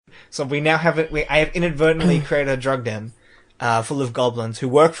So we now have it. I have inadvertently created a drug den, full of goblins who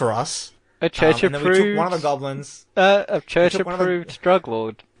work for us. A church and then we approved. took one of the goblins. A church approved drug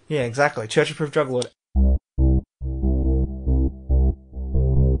lord. Yeah, exactly. Church approved drug lord.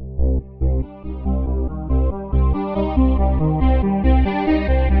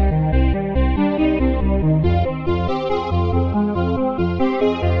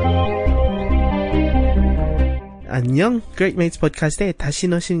 안녕, Great Mates 팟캐스트에 다시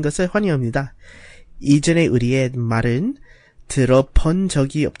오신 것을 환영합니다. 이전에 우리의 말은 들어본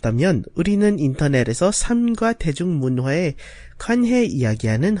적이 없다면 우리는 인터넷에서 삶과 대중문화에 관해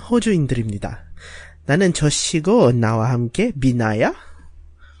이야기하는 호주인들입니다. 나는 조시고 나와 함께 미나야?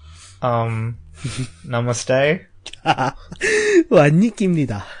 Namaste.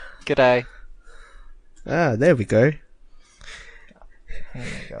 완니끼입니다. G'day. Ah, there we go. Oh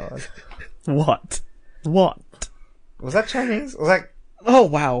my god. What? Was that Chinese? Was that... Oh,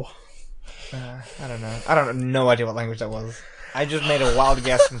 wow. I don't know. I have no idea what language that was. I just made a wild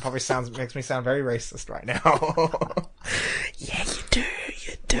guess and probably makes me sound very racist right now. Yeah,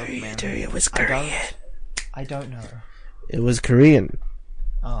 you do. It was Korean. I don't know. It was Korean.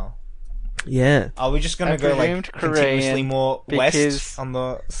 Oh. Yeah. Are we just gonna I go presumed continuously Korean more because- west on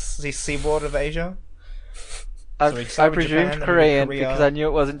the seaboard of Asia? I we start with presumed Japan, then Korean Korea. because I knew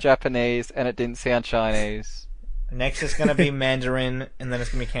it wasn't Japanese and it didn't sound Chinese. Next it's gonna be Mandarin, and then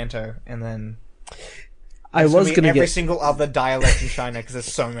it's gonna be Canto, and then I it's was be gonna every get... single other dialect in China because there's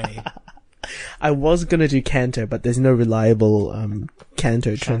so many. I was gonna do Canto, but there's no reliable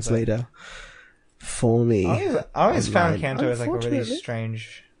Canto translator for me. I always found online. Canto as like a really Unfortunately.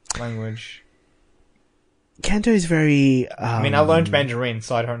 strange language. Canto is very. I mean, I learned Mandarin,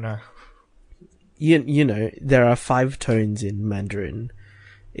 so I don't know. You know, there are 5 tones in Mandarin.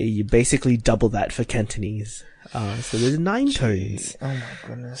 You basically double that for Cantonese. So there's 9 tones. Oh my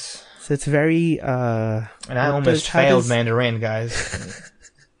goodness! So it's very. And I what almost how failed does- Mandarin, guys.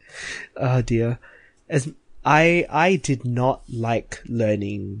 Oh dear. As I did not like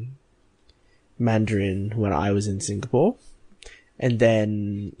learning Mandarin when I was in Singapore, and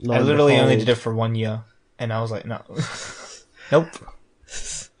then I literally only did it for 1 year, and I was like, no, nope.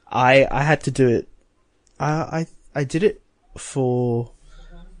 I had to do it. I did it for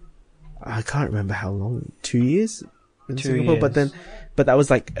I can't remember how long. 2 years in 2 Singapore, years. but that was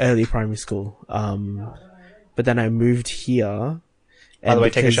like early primary school. But then I moved here. By the way,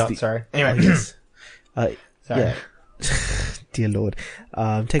 take a because shot. Sorry. Anyway, Oh, yes. sorry. Yeah. Dear Lord.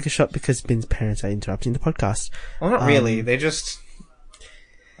 Take a shot because Bin's parents are interrupting the podcast. Well, not really. They just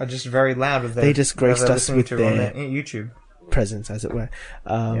are just very loud with their. They just graced whatever us they're listening with to on their- YouTube. Presence, as it were.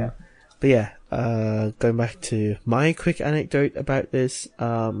 Yeah. But yeah, going back to my quick anecdote about this,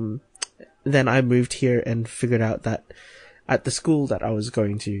 then I moved here and figured out that at the school that I was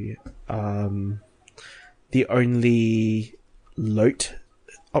going to, the only LOT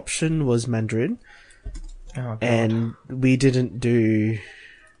option was Mandarin, Oh, God. and we didn't do...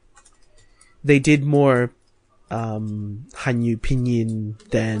 They did more Hanyu Pinyin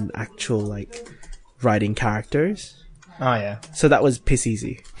than actual, like, writing characters. Oh yeah. So that was piss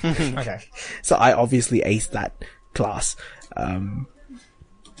easy. Okay. So I obviously aced that class.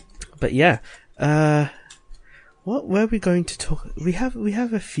 But yeah, what were we going to talk? We have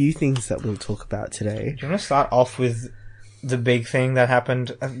a few things that we'll talk about today. Do you want to start off with the big thing that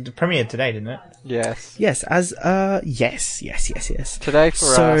happened? It premiered today, didn't it? Yes. Yes, yes. Today for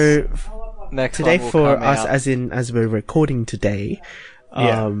So us. Next today one will for come us, out. as we're recording today.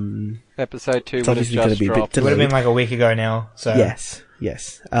 Yeah. Episode 2 It's would have obviously gonna just be a bit dropped. It would have delayed. been like a week ago now. So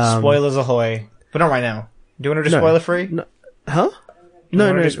Yes. spoilers ahoy! But not right now. Do you want to do No. spoiler free? No, huh? you No,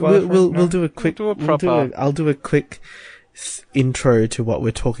 wanna no. do spoiler free? We'll No? do a quick. We'll do a proper- I'll do a quick intro to what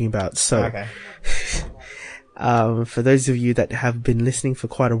we're talking about. So, Okay. for those of you that have been listening for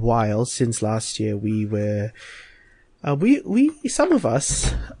quite a while, since last year, we were, some of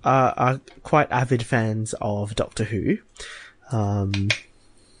us are quite avid fans of Doctor Who.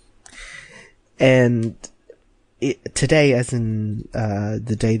 And today, as in,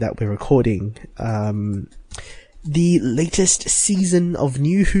 the day that we're recording, the latest season of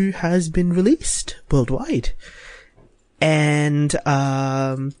New Who has been released worldwide. And,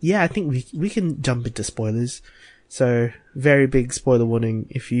 I think we can jump into spoilers. So, very big spoiler warning.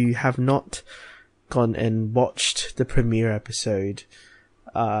 If you have not gone and watched the premiere episode,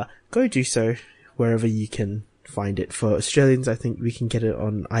 go do so wherever you can find it. For Australians, I think we can get it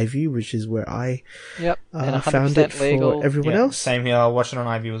on iView, which is where I Yep. And 100% found it legal. for everyone Yeah, else. Same here. I'll watch it on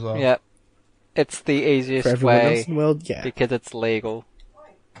iView as well. Yep. It's the For easiest everyone way else in the world, yeah. because it's legal.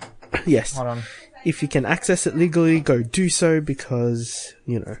 Yes. Hold on. if you can access it legally, go do so because,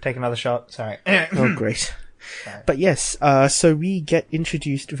 Take another shot. Sorry. oh great. Sorry. But yes, so we get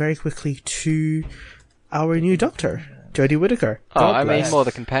introduced very quickly to our new Doctor, Jodie Whittaker. Oh, God I mean, bless. more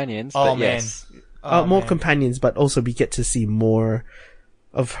the companions, Oh, but man. yes. More man. companions, but also we get to see more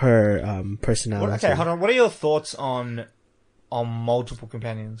of her personality. Okay, hold on. What are your thoughts on multiple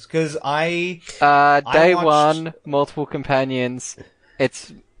companions? Because Day watched- one, multiple companions.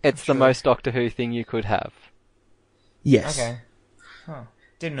 It's the Sure. most Doctor Who thing you could have. Yes. Okay. Huh.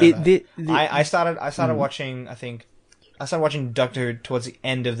 Didn't know that. The- I started watching. I started watching Doctor Who towards the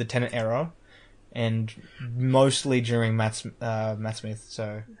end of the Tennant era, and mostly during Matt Smith.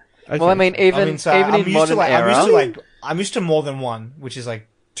 So okay. Well, I mean, even in modern era, I'm used to more than one, which is like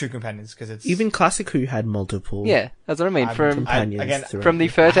two companions because it's even Classic Who had multiple yeah, that's what I mean. From companions. again, throughout. from the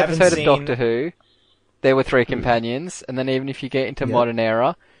first I haven't episode seen- of Doctor Who, there were 3 companions, and then even if you get into Yep. modern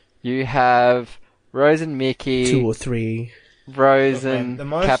era, you have Rose and Mickey, 2 or 3. Rose Look, man, and the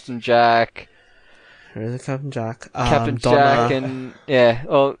most- Captain Jack, Captain Jack. Captain Donna. Jack, and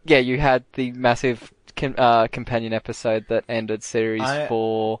you had the massive companion episode that ended series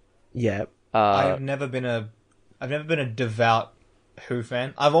 4. Yeah. I've never been a devout Who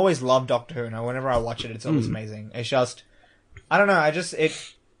fan. I've always loved Doctor Who, and whenever I watch it, it's always amazing. It's just, I don't know.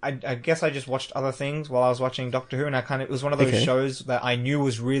 I guess I just watched other things while I was watching Doctor Who, and it was one of those Okay. shows that I knew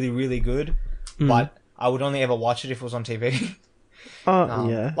was really, really good, but I would only ever watch it if it was on TV.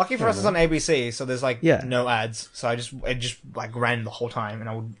 Yeah. Lucky for us, it's on ABC, so there's Yeah. no ads. So it just like ran the whole time, and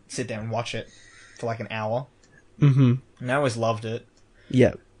I would sit there and watch it for like an hour. Mm-hmm. And I always loved it.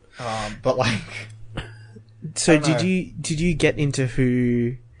 Yeah. But like, So I don't did you get into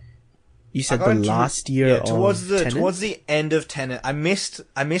Who? You said I got the into- last year yeah, of towards Tennant? the end of Tenet. I missed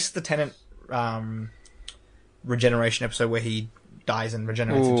the Tenet regeneration episode where he dies and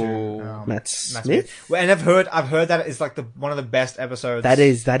regenerates Ooh. into Matt Smith? Well, and I've heard that it's like one of the best episodes. That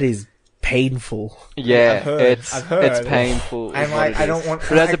is painful. Yeah, I've heard- it's I've heard. it's painful. is And what like it I is. don't want.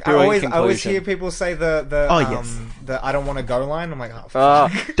 But that's a I brewing always conclusion. hear people say the yes. the I don't want to go line. I'm like, oh, Oh,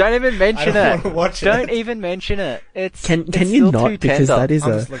 fuck. don't even mention I don't it. wanna watch it. Don't even mention it. It's Can it's you still not? too Because tender. that is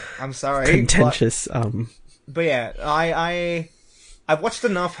I'm sorry. contentious. But yeah, I've watched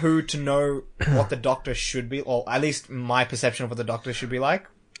enough Who to know what the Doctor should be, or at least my perception of what the Doctor should be like.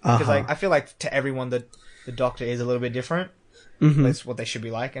 Because Uh-huh. I feel like to everyone the Doctor is a little bit different. Mhm. That's what they should be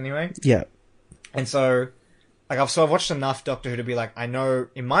like anyway. Yeah. And so, like I've watched enough Doctor Who to be like, I know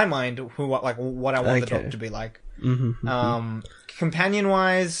in my mind what I want the Okay. Doctor to be like. Mm-hmm. Companion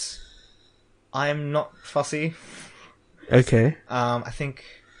wise, I'm not fussy. Okay. I think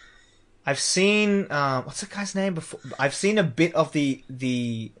I've seen what's the guy's name before? I've seen a bit of the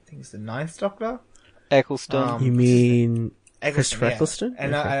I think it's the Ninth Doctor. Eccleston. You mean Eccleston, Christopher yeah. Eccleston?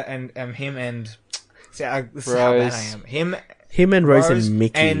 And Okay. and him and see, this is how bad I Rose. am. Him, Him and Rose and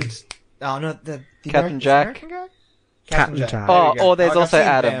Mickey. and oh no, the Captain American, Jack. American guy? Captain Jack. There Oh, we go. or there's I've also seen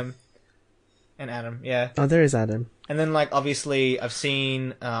Adam. them. And Adam, yeah. Oh, there is Adam. And then like obviously I've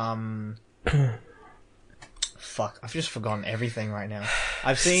seen fuck, I've just forgotten everything right now.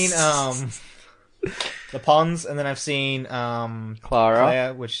 I've seen the Ponds, and then I've seen Clara.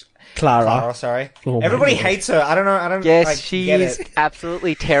 Claire, which Clara. Clara, sorry. Oh my Everybody God. hates her. I don't know. I don't. Yes, like, she get is it.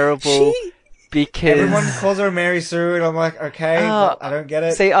 absolutely terrible because Everyone calls her Mary Sue, and I'm like, okay, Oh, but I don't get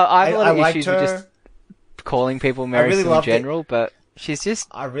it. see, I have a lot of liked issues with her. just calling people Mary really Sue in loved it. general, but she's just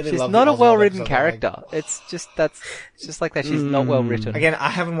I really she's love not the a Oswald well-written episode, like- character. It's just like that. She's not well written. Again, I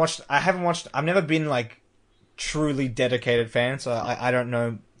haven't watched. I've never been like truly dedicated fan, so I don't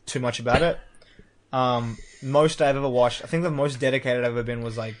know too much about it. Most I've ever watched, I think the most dedicated I've ever been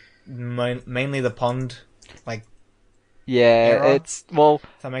was like mainly the Pond. Like, Yeah, Era? it's well. does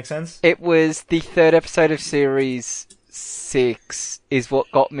that make sense? It was the 3rd episode of series 6 is what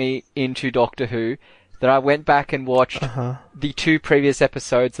got me into Doctor Who. Then I went back and watched Uh-huh. the 2 previous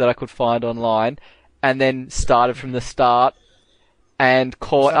episodes that I could find online, and then started from the start and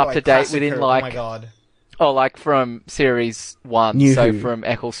caught So, up like, to date classic within Who, like oh my god. like from series 1, New so Who. from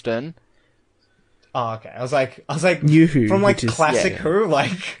Eccleston. Oh, okay. I was like New Who, from like which is- classic yeah. Who,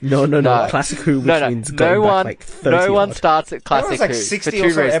 like No. No. Classic Who, which No, means going no back one, like 30 no one odd. starts at There was, classic like, Who 60 for or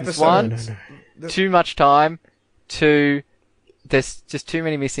 2 so reasons. episodes. One, No. too much time. 2, there's just too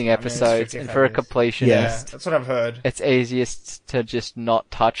many missing I mean, it's episodes, 50 and for a episodes. completionist, Yeah. Yeah, that's what I've heard. it's easiest to just not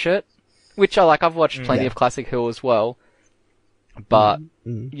touch it. Which I like. I've watched plenty Yeah. of Classic Who as well, but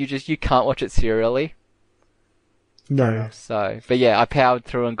Mm. you can't watch it serially. No. So, but yeah, I powered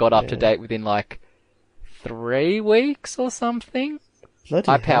through and got up to Yeah. date within like 3 weeks or something. Bloody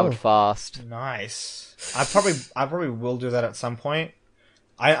I powered hell. fast. Nice. I probably will do that at some point.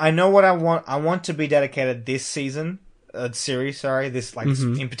 I know what I want. I want to be dedicated this season, series. Sorry, this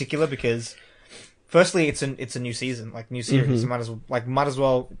in particular because, firstly, it's a new season, like new series. Might as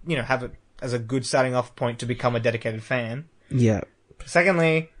well have it as a good starting off point to become a dedicated fan. Yeah.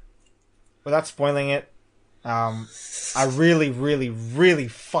 Secondly, without spoiling it, I really, really, really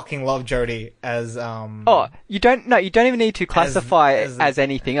fucking love Jodie as you don't even need to classify it as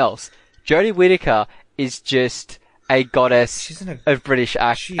anything else. Jodie Whittaker is just a goddess of British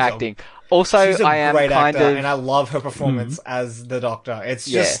acting. Also, she's a I am great kind actor, of, and I love her performance as the Doctor. It's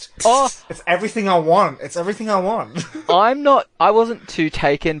just, Oh. it's everything I want. It's everything I want. I wasn't too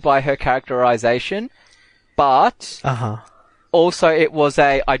taken by her characterization, but also it was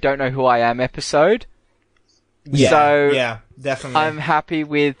a I don't know who I am episode. Yeah. So yeah, definitely. I'm happy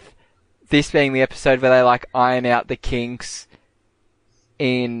with this being the episode where they iron out the kinks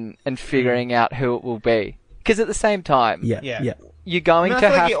and figuring out who it will be. Because at the same time, Yeah. you're going I to feel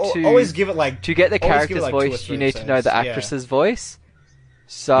have like you to always give it to get the always give it, character's 2 or voice. 3 You need to know the episodes. actress's voice.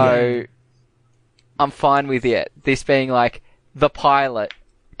 So I'm fine with it. This being the pilot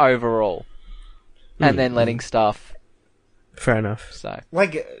overall, and then letting stuff. Fair enough. So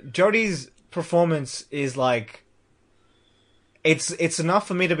Jodie's performance is it's enough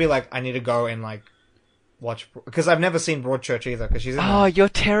for me to be I need to go and watch, because I've never seen Broadchurch either, because she's in Oh, you're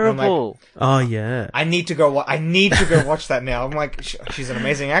terrible. Oh yeah. I need to go watch that now. I'm she's an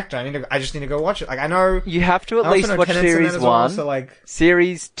amazing actor. I just need to go watch it. I know You have to at I also least know watch Tennant's in series that as well, 1. so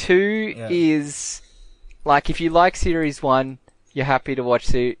Series 2 is if you like series 1, you're happy to watch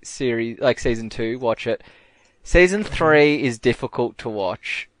series season 2. Watch it. Season 3 is difficult to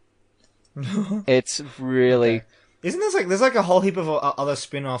watch. It's really. Okay. Isn't there's a whole heap of other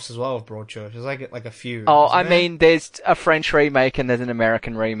spin-offs as well of Broadchurch? There's a few. Oh, isn't I there? mean, there's a French remake and there's an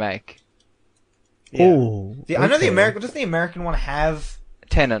American remake. Yeah. Oh. I know the American. Does the American one have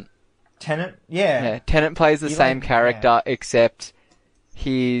Tennant. Tennant? Yeah. Yeah, Tennant plays the same character, except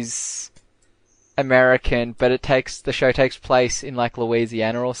he's American, but the show takes place in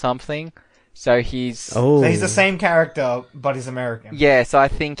Louisiana or something. So he's So he's the same character, but he's American. yeah. So I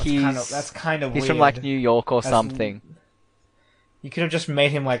think That's kind of he's weird. from New York or something. You could have just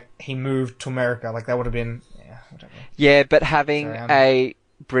made him he moved to America. That would have been whatever. Yeah, but having Sorry, a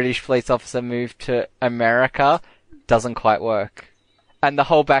British police officer move to America doesn't quite work. And the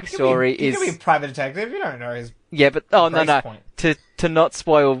whole backstory He is could be a private detective. You don't know his. but no. point. To not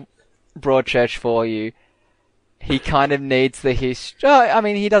spoil Broadchurch for you, he kind of needs the history. I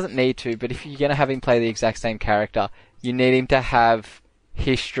mean, he doesn't need to, but if you're going to have him play the exact same character, you need him to have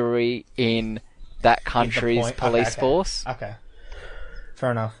history in that country's police force. Okay.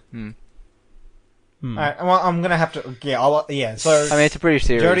 Fair enough. Hmm. Alright, well, I'm gonna have to. Yeah, so. I mean, it's a British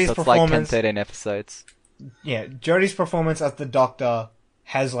series, Jodie's so it's 10, performance- 13 episodes. Yeah, Jodie's performance as the Doctor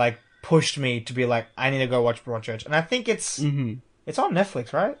has pushed me to be I need to go watch Broadchurch, and I think it's it's on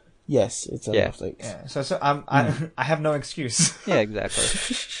Netflix, right? Yes, it's on Netflix. Yeah. So I have no excuse. Yeah,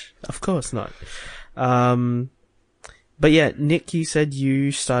 exactly. Of course not. But yeah, Nick, you said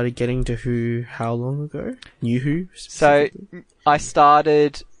you started getting to Who how long ago? New Who? So specifically? I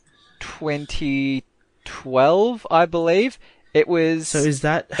started 2012, I believe. It was So is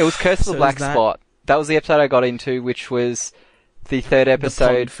that it was Curse of the so Black is that Spot. That was the episode I got into, which was the third the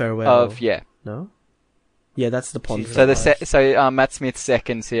episode Pond Farewell? of No? Yeah, that's the Pond Jesus. So Farewell. Matt Smith's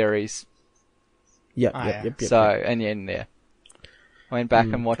second series. Yep, Ah, yep, yeah. yep. So and yeah, I went back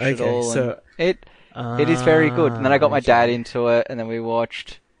and watched it Okay, all. so- and it is very good. And then I got my dad into it, and then we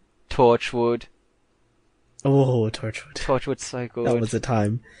watched Torchwood. Oh, Torchwood. Torchwood's so good. That was a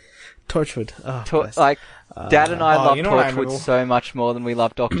time. Torchwood. Oh, bless. Dad and I love you know what I Torchwood remember? so much more than we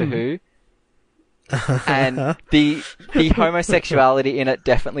love Doctor Who. And the homosexuality in it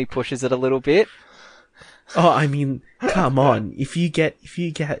definitely pushes it a little bit. Oh, I mean, come on. If you get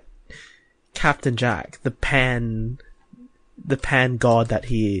Captain Jack, the pan god that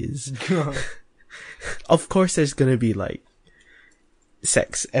he is, of course there's gonna be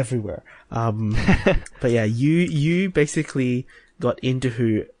sex everywhere. But yeah, you basically got into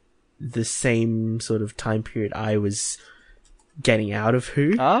Who the same sort of time period I was getting out of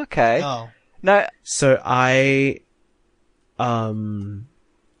Who. Okay. Oh. No, So I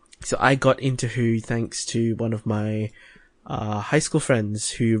got into Who thanks to one of my high school friends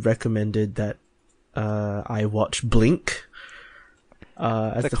who recommended that I watch Blink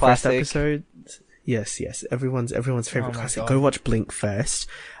as the first classic. episode. Yes, everyone's favorite my classic. God. Go watch Blink first.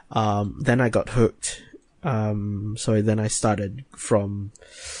 Then I got hooked. So then I started from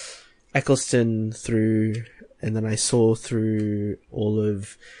Eccleston through, and then I saw through all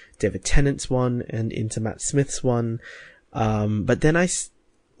of David Tennant's one and into Matt Smith's one. But then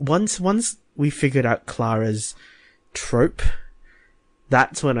once we figured out Clara's trope,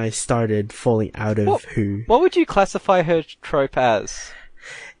 that's when I started falling out of Who. What would you classify her trope as?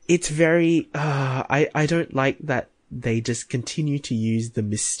 It's very, I don't like that they just continue to use the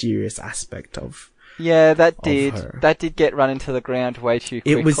mysterious aspect of. Yeah, that her. did get run into the ground way too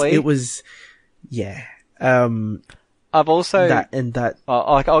quickly. It was, yeah. I've also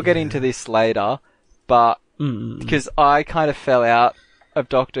I'll get into this later, but because I kind of fell out of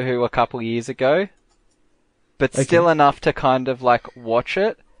Doctor Who a couple years ago, but still enough to kind of like watch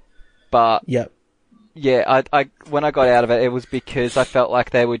it. But yep. Yeah, I when I got out of it, it was because I felt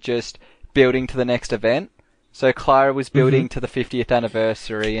like they were just building to the next event. So Clara was building to the 50th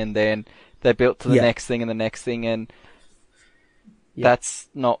anniversary, and then they built to the next thing and the next thing, and that's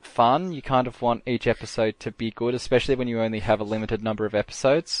not fun. You kind of want each episode to be good, especially when you only have a limited number of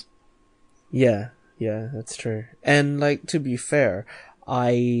episodes. Yeah, that's true. And like, to be fair,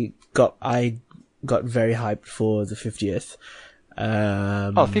 I got very hyped for the 50th.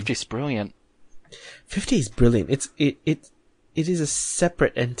 50's brilliant. 50 is brilliant. It is a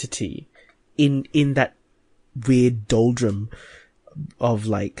separate entity in that weird doldrum of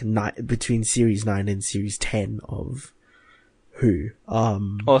like between series 9 and series 10 of Who.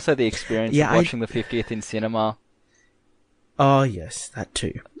 Also the experience of watching the 50th in cinema. Oh yes, that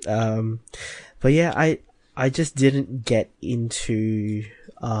too. But yeah, I just didn't get into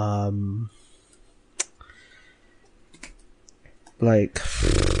like,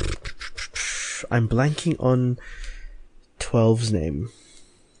 I'm blanking on 12's name.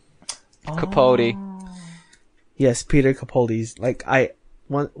 Capaldi. Yes, Peter Capaldi's. Like,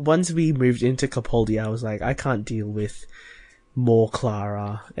 once we moved into Capaldi, I was like, I can't deal with more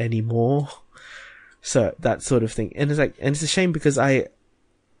Clara anymore. So, that sort of thing. And it's a shame because I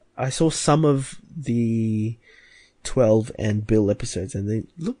saw some of the 12 and Bill episodes and they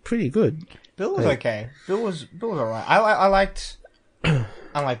look pretty good. Bill was okay. Bill was alright. I liked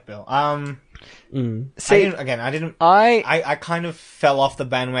Bill. See, I kind of fell off the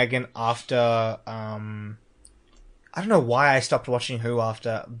bandwagon after, I don't know why I stopped watching Who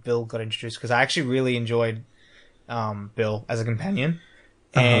after Bill got introduced, because I actually really enjoyed, Bill as a companion.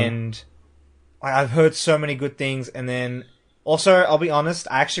 And I've heard so many good things, and then, also, I'll be honest,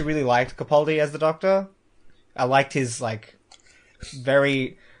 I actually really liked Capaldi as the Doctor. I liked his, like,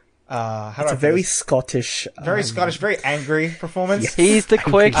 very, very Scottish, very angry performance. Yes. He's the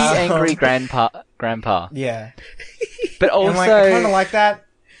quirky, angry grandpa. Yeah. But also, and, like, I kind of like that.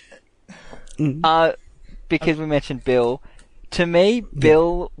 Because we mentioned Bill, to me,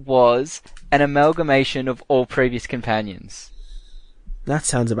 Bill was an amalgamation of all previous companions. That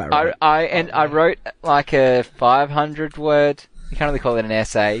sounds about right. I wrote like a 500 word, you can't really call it an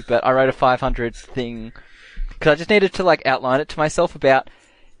essay, but I wrote a 500 thing, because I just needed to like outline it to myself about,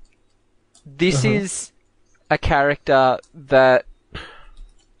 this is a character that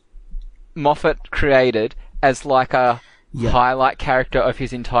Moffat created as like a highlight character of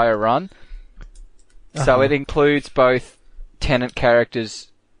his entire run. So it includes both Tennant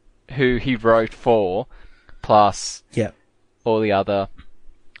characters who he wrote for, plus all the other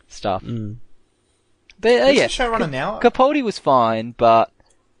stuff. But Who's the showrunner now? Capaldi was fine, but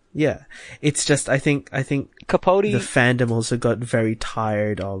yeah, it's just I think Capaldi, the fandom also got very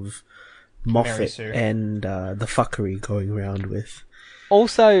tired of Moffat and the fuckery going around with.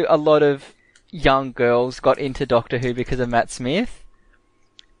 Also, a lot of young girls got into Doctor Who because of Matt Smith.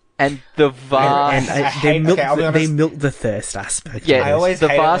 And the vast... they milked the thirst aspect. Yeah, I always the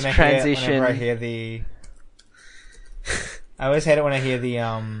hate vast it when transition... I hear the... I always hate it when I hear the,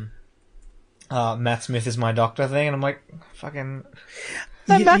 Matt Smith is my Doctor thing, and I'm like, fucking...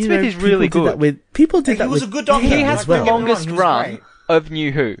 No, Matt Smith is really good. People did that with... He was a good Doctor. He has the longest run great. of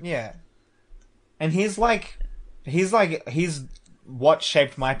New Who. Yeah. And he's what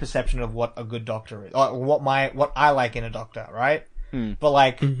shaped my perception of what a good Doctor is. Or what I like in a Doctor, right? But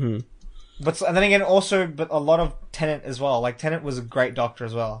like, and then again, also, but a lot of Tennant as well. Like Tennant was a great Doctor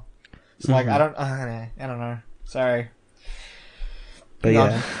as well. So like, I don't know. Sorry,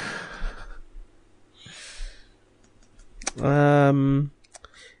 but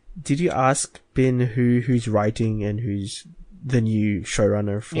did you ask Ben who's writing and who's the new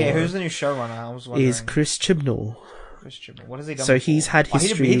showrunner for? Yeah, who's the new showrunner? I was wondering. Is Chris Chibnall. What has he done? So before? he's had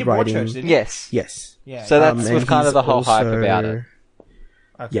history he did writing. Broadchurch, didn't he? Yes. Yeah. So that was kind of the whole hype about it.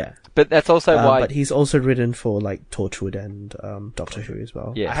 Okay. Yeah. But that's also why... But he's also written for like Torchwood and Doctor Who as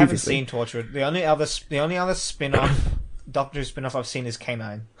well. Yeah. I haven't seen Torchwood. The only other spin-off, Doctor Who spin-off I've seen is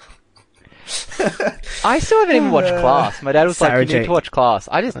K9. I still haven't even watched Class. My dad was Sarah like, you need Jane. to watch Class.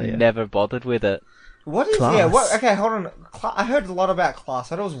 I just never bothered with it. What is Class. yeah? What? Okay, hold on. I heard a lot about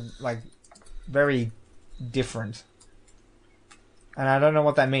Class. I thought it was like very different, and I don't know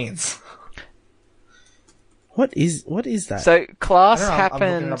what that means. What is that? So, Class I don't know,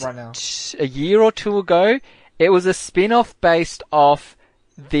 I'm looking it up happened right now. a year or two ago. It was a spin-off based off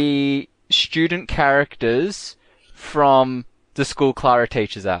the student characters from the school Clara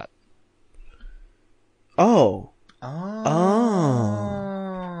teaches at. Oh.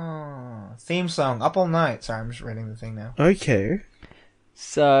 Theme song, Up All Night. Sorry, I'm just reading the thing now. Okay.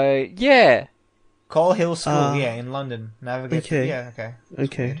 So, yeah. Coal Hill School, in London. Navigate. Okay. Yeah, okay.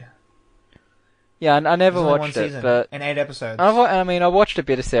 Okay. Yeah, I never There's only one watched it, season but and 8 episodes. I watched a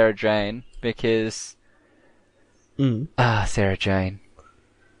bit of Sarah Jane because Sarah Jane.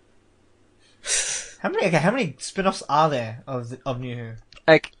 How many spin-offs are there of New Who?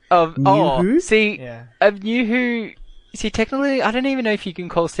 Like of New Who? See, Yeah. of New Who. See, technically, I don't even know if you can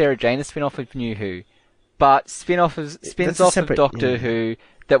call Sarah Jane a spin-off of New Who, but spins That's a off separate- of Doctor yeah. Who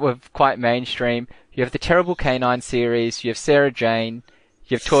that were quite mainstream. You have the Terrible Canine series. You have Sarah Jane.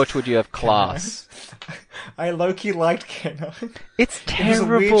 You have Torchwood. You have Class. I low-key liked Kenna. It's It was a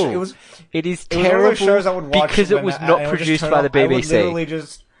terrible. weird- It is It was one of terrible those shows I would watch because it when was I not would just produced turn by the off- I would BBC. literally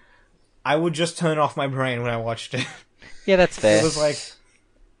I would just turn off my brain when I watched it. Yeah, that's fair. It was like,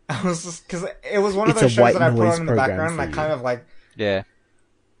 I was just, because it was one of It's a those shows white that I put noise on in the program background, and for I you. kind of like, Yeah.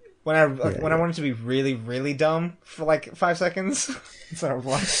 when I wanted to be really, really dumb for like 5 seconds, instead of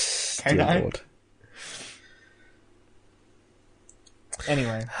like, Dear K9. Lord.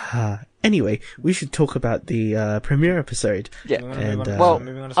 Anyway. Anyway, we should talk about the premiere episode. Yeah. Do we wanna And, move on to- Well,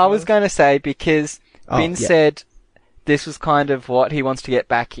 moving on to I was spoilers? going to say because Oh, Vin yeah. said this was kind of what he wants to get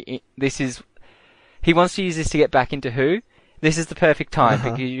back. He wants to use this to get back into Who. This is the perfect time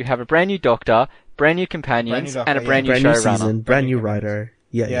Uh-huh. because you have a brand new Doctor, brand new companions, Doctor, and a yeah. brand new Brand new showrunner. season, brand new writer.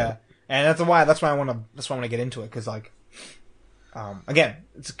 Yeah. Yeah. And that's why I want to get into it, because like, again,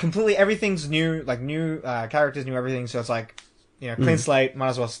 it's completely, everything's new, like new characters, new everything, so it's like, clean slate, might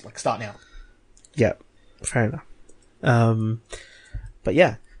as well like start now. Yeah, fair enough. But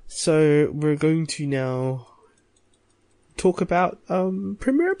yeah, so we're going to now talk about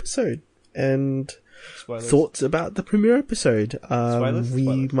premiere episode and Spoilers. thoughts about the premiere episode. Spoilers? We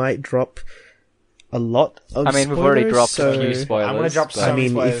Spoilers. might drop a lot of I mean, we've already spoilers, dropped so, a few spoilers. I'm gonna drop but- so I many mean,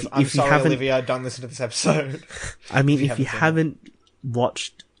 spoilers. if I'm you sorry, haven't- Olivia, don't listen to this episode. I mean, if if you you haven't haven't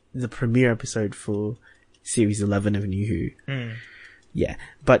watched the premiere episode for series 11 of New Who, yeah.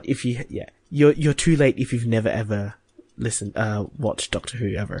 But if you're too late if you've never ever watched Doctor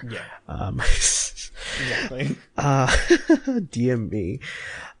Who ever. Yeah. Exactly. Dear me.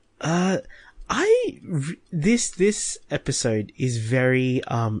 This episode is very,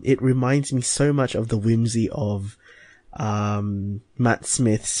 it reminds me so much of the whimsy of, Matt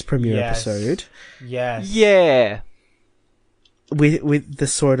Smith's premiere Yes. episode. Yes. Yeah. With the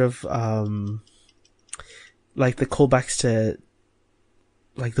sort of, like the callbacks to,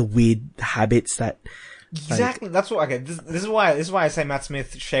 like the weird habits that, Exactly. That's what. Okay. This is why I say Matt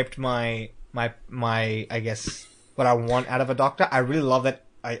Smith shaped my I guess what I want out of a Doctor. I really love that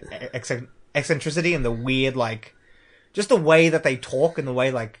eccentricity and the weird, like, just the way that they talk and the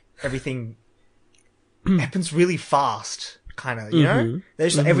way like everything happens really fast. Kind of, you know.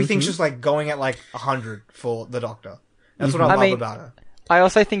 There's everything's just like going at like 100 for the Doctor. That's what I love about it. I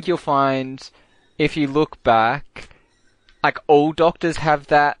also think you'll find, if you look back, like all Doctors have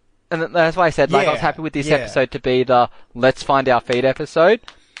that, and that's why I said, like, I was Yeah, happy with this yeah. episode to be the let's find our feet episode.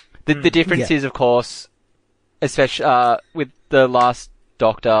 The difference Yeah. is, of course, especially with the last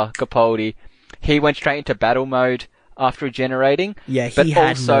Doctor, Capaldi, he went straight into battle mode after regenerating. Yeah, he but had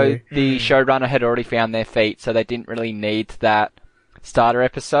also no- the showrunner had already found their feet, so they didn't really need that starter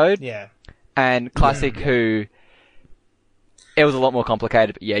episode. Yeah. And Classic Who, it was a lot more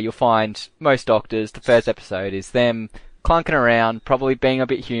complicated, but yeah, you'll find most Doctors, the first episode is them clunking around, probably being a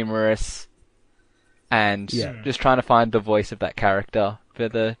bit humorous, and Yeah. just trying to find the voice of that character for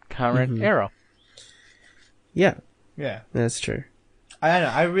the current era. yeah, Yeah. that's true. I don't know.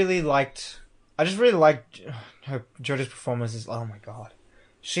 I just really liked her George's performance. Oh my god,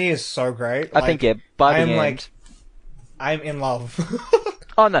 she is so great. I think, yeah, by the I'm end... like, I'm in love.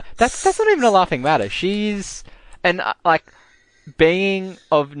 Oh no, that's not even a laughing matter. She's... And, like, being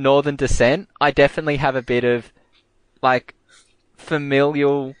of northern descent, I definitely have a bit of, like,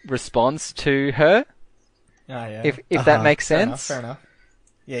 familial response to her, yeah. if that makes sense. Fair enough.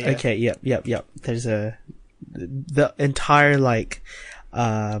 Yeah. Okay, yep. There's the entire, like,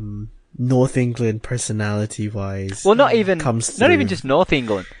 North England personality wise. Well, not even through. just North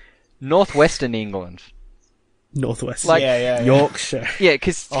England, Northwestern England. Northwest, like- Yeah. Yorkshire. Yeah,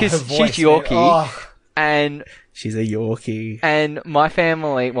 because Oh, her voice, she's Yorkie, man. Oh. And She's a Yorkie. and my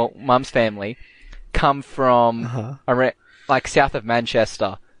family, well, Mum's family, come from like south of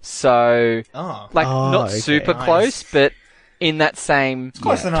Manchester. So Oh. like not okay. super Nice. close, but in that same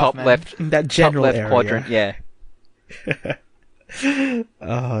close enough, top man. left In that top general left area. quadrant. Yeah.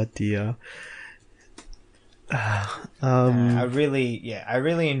 Oh dear. I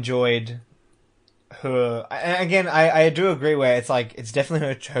really enjoyed her. And again, I do agree where it's like it's definitely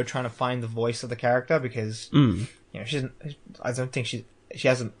her trying to find the voice of the character because you know I don't think she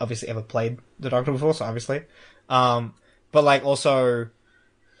hasn't obviously ever played the Doctor before, so obviously, but like also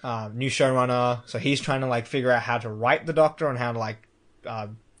new showrunner, so he's trying to like figure out how to write the Doctor and how to like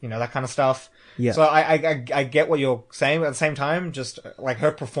you know, that kind of stuff. Yeah. So I get what you're saying, but at the same time, just like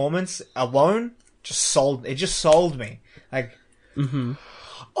her performance alone just sold me. Like,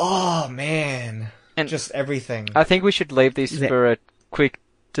 oh man, And just everything. I think we should leave this for a quick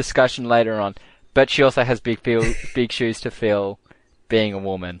discussion later on. But she also has big shoes to fill, being a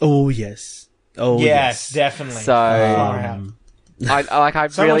woman. Oh yes. Oh yes, definitely. So I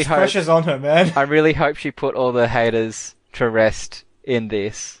So really much hope pressure's on her, man. I really hope she put all the haters to rest in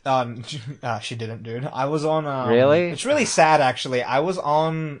this. She didn't, dude. I was on. Really? It's really sad, actually. I was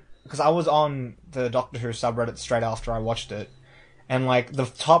on the Doctor Who subreddit straight after I watched it, and like the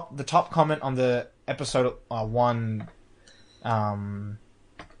top comment on the episode 1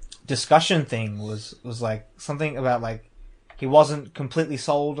 discussion thing was like something about like he wasn't completely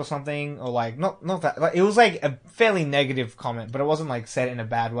sold or something, or like not that, like it was like a fairly negative comment, but it wasn't like said in a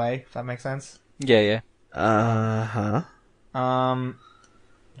bad way, if that makes sense. Yeah. Uh-huh.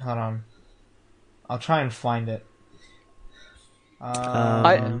 Hold on. I'll try and find it.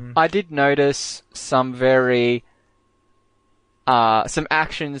 I did notice some very some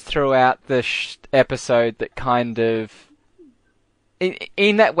actions throughout the episode that kind of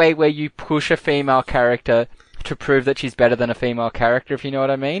in that way where you push a female character to prove that she's better than a female character, if you know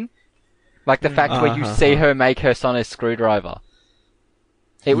what I mean. Like the fact where you see her make her son a screwdriver.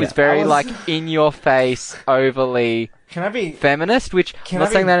 It was very like in your face, overly Can I be feminist, which I'm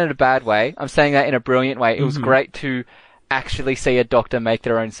not saying that in a bad way. I'm saying that in a brilliant way. It was great to actually see a doctor make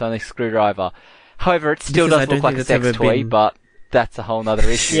their own sonic screwdriver. However, it still Because I does don't look like think a it's sex ever toy, been- but that's a whole nother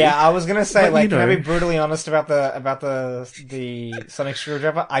issue. Yeah, I was gonna say, But like, you can I know. be brutally honest about the sonic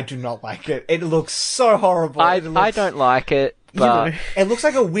screwdriver? I do not like it. It looks so horrible. I don't like it, but It looks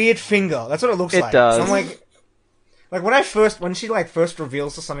like a weird finger. That's what it looks It like. does. So I'm like when she like first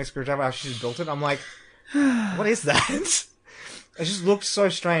reveals the sonic screwdriver, how she's built it, I'm like, what is that? It just looks so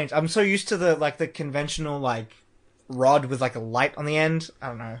strange. I'm so used to the conventional like rod with like a light on the end. I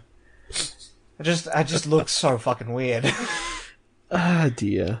don't know. It just looks so fucking weird. Oh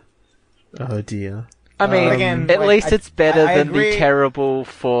dear. Oh dear. I mean, again, at like, least it's better I than agree. the terrible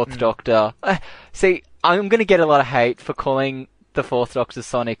Fourth Doctor. See, I'm going to get a lot of hate for calling the Fourth Doctor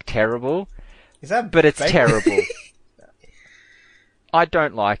Sonic terrible, Is that? but it's fake? terrible. I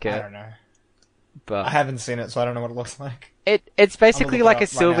don't like I it, don't know. I but haven't seen it, so I don't know what it looks like. it's basically look it like up a right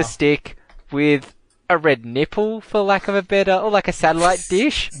silver now. stick with a red nipple, for lack of a better, or like a satellite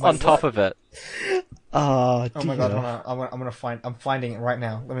dish on top of it. Oh dear. Oh my god, hold on. I'm finding it right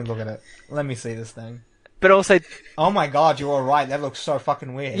now. Let me look at it. Let me see this thing. But also, Oh my god, you are right. That looks so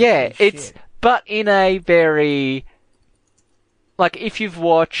fucking weird. yeah, Holy it's shit. but in a very like if you've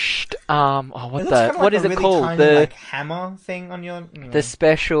watched It looks kinda what like is a it really called tiny, the like, hammer thing on your the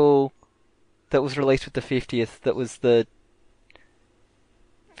special that was released with the 50th, that was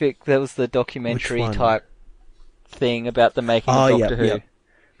the documentary Which one? type thing about the making Oh, of yep, Doctor Who. yep.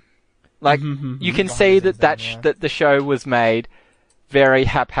 Like Mhm, you can mhm. see Behind that the thing, yeah. that the show was made very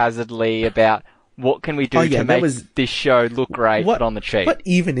haphazardly about what can we do Oh, yeah, to that make was- this show look great What but on the cheap. What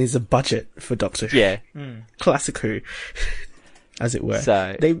even is a budget for Doctor Who? Yeah. Classic Who, as it were.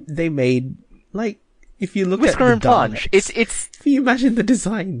 So- they made like if you look Whisker at the and Plunge. Daleks, It's if you imagine the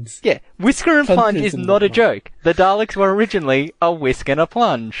designs. yeah, Whisker and Plunge Plunges is and not a whatnot. joke. The Daleks were originally a whisk and a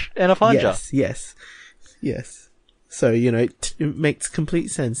plunge and a plunger. Yes. So it makes complete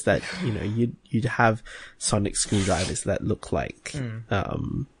sense that you'd have sonic screwdrivers that look like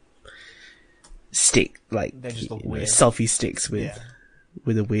stick, like They just look weird. selfie sticks with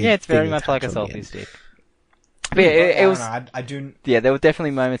a weird. Yeah, it's very thing much like a attached on the selfie end. stick. But yeah, it was. I do. Yeah, there were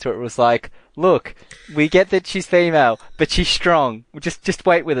definitely moments where it was like, look, we get that she's female, but she's strong. Just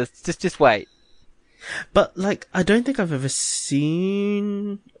wait with us. Just wait. But like, I don't think I've ever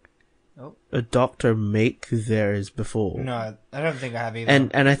seen a Doctor make theirs before. No, I don't think I have either.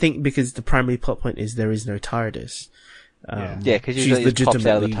 And I think because the primary plot point is there is no TARDIS. Yeah. Yeah, because she's usually it pops out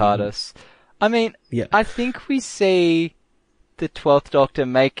of the legitimately- TARDIS. I mean, Yeah. I think we see the 12th Doctor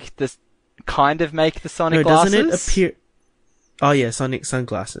make kind of make the Sonic No, glasses. doesn't it appear? Oh yeah, Sonic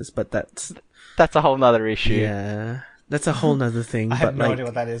sunglasses, but that's That's a whole nother issue. yeah, that's a whole nother thing. I but have no like, idea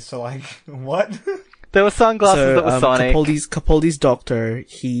what that is. So like, what? There were sunglasses so that were Sonic. Capaldi's doctor,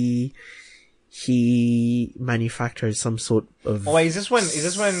 he manufactures some sort of. Oh, wait, is this when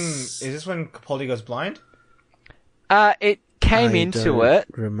Capaldi goes blind? It came I into don't it.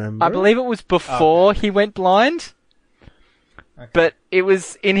 Remember? I believe it was before he went blind. Okay. But it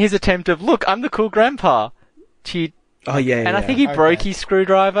was in his attempt of, look, I'm the cool grandpa. Oh yeah, And I yeah. think he broke Okay. his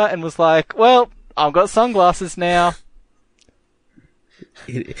screwdriver and was like, well, I've got sunglasses now.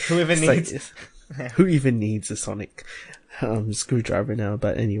 Whoever It's needs- who even needs a Sonic screwdriver now?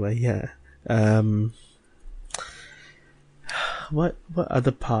 But anyway, yeah. What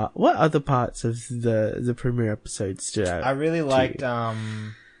other parts of the premiere episode stood out? I really liked I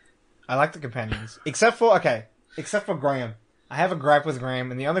liked the companions. Except for Graham. I have a gripe with Graham,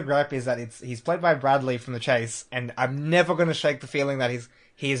 and the other gripe is that he's played by Bradley from The Chase, and I'm never gonna shake the feeling that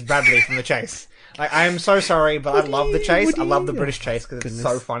he is Bradley from The Chase. Like, I am so sorry, but I love The Chase. I love the British Chase because it's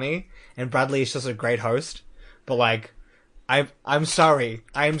so funny, and Bradley is just a great host. But like, I'm sorry.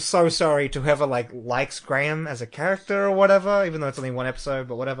 I am so sorry to whoever likes Graham as a character or whatever, even though it's only one episode,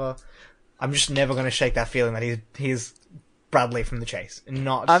 but whatever. I'm just never gonna shake that feeling that he's Bradley from The Chase, and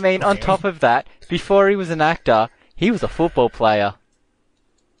not. I mean, on Graham. top of that, before he was an actor, he was a football player.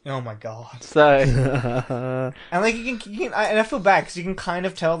 Oh my god. So, And like you can and I feel bad because you can kind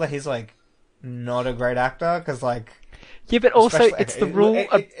of tell that he's like not a great actor because like yeah, but also especially- it's the rule.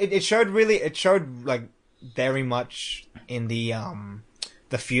 It showed like very much in the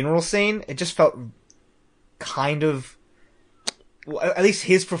funeral scene. It just felt kind of. Well, at least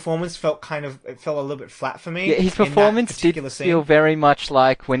his performance felt it felt a little bit flat for me. Yeah, his in that performance did particular scene. feel very much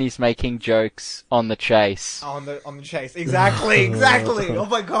like when he's making jokes on The Chase. on the chase. Exactly. Oh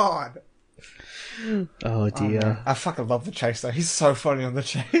my god. Oh dear. Man. I fucking love The Chase though. He's so funny on The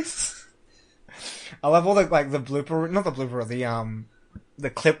Chase. I love all the blooper, not the blooper, the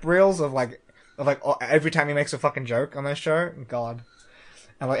clip reels of every time he makes a fucking joke on that show. God.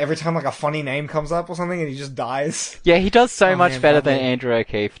 And like every time like a funny name comes up or something and he just dies. Yeah, he does so Oh, much man, better than Bradley. Andrew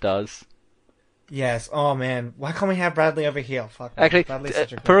O'Keefe does. Yes. Oh man. Why can't we have Bradley over here? Fuck. Man. Actually, Bradley's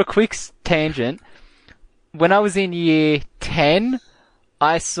such a for good... a quick tangent, when I was in year 10,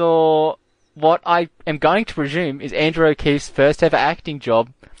 I saw what I am going to presume is Andrew O'Keefe's first ever acting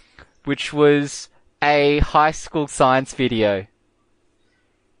job, which was a high school science video.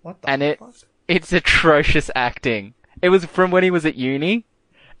 What the and fuck? It's atrocious acting. It was from when he was at uni,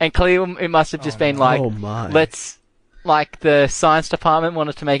 and clearly it must have just been no. like, Oh my. the science department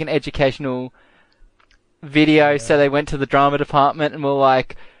wanted to make an educational video, so they went to the drama department and were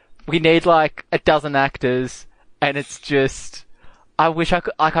like, we need like a dozen actors, and it's just, I wish I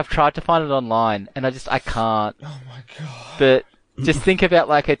could, I've tried to find it online, and I can't. Oh my god. But just think about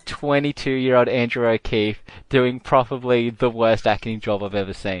like a 22-year-old Andrew O'Keefe doing probably the worst acting job I've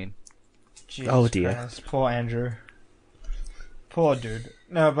ever seen. Jesus Oh, dear. Christ. Poor Andrew. Poor dude.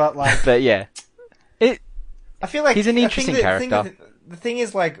 No, but like, But yeah, I feel like He's an I think interesting the thing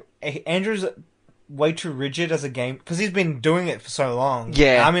is like Andrew's way too rigid as a game because he's been doing it for so long.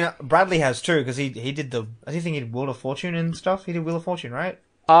 Yeah. I mean Bradley has too because he did I think he did Wheel of Fortune and stuff. He did Wheel of Fortune, right?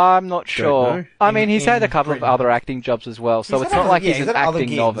 I'm not sure. know. I mean, he's had a In couple of Britain. other acting jobs as well, so He's it's had not other- like yeah, he's he's an had other acting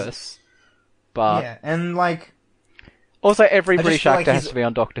gigs. novice. But Yeah, and like also, every I just British feel like actor has he's- to be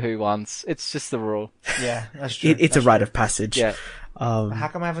on Doctor Who once. It's just the rule. yeah, that's true. It's a That's rite true. of passage. Yeah. How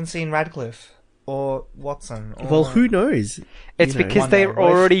come I haven't seen Radcliffe or Watson? Or, Well, who knows? It's You know. because One they're day.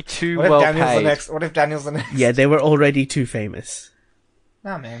 What if- already too What if well Daniel's the paid. next? What if Daniel's the next? Yeah, they were already too famous.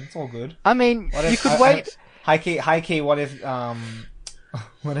 Nah, man, it's all good. I mean, What you if, could wait. High key. What if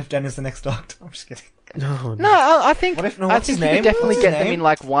what if Daniel's the next Doctor? I'm just kidding. No, No, I think What if- no, I what's think his you name? could definitely What's get his them name? in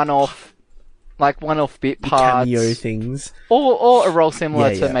like one-off bit parts, cameo things. or a role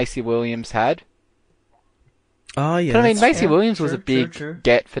similar Yeah, to Macy Williams had. Oh yeah. But I mean, that's- Macy Williams was a true, big true.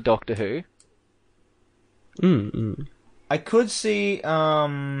 get for Doctor Who. I could see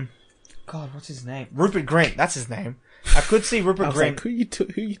God, what's his name? Rupert Grint. That's his name. I could see I Rupert was Grint. like, who you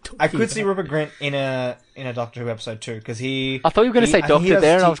talking I could see about? Rupert Grint in a Doctor Who episode too because he. I thought you were going to say I think he Doctor does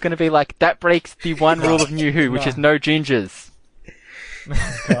there, and I T- was going to be like, that breaks the one rule of New Who, which No. is no gingers.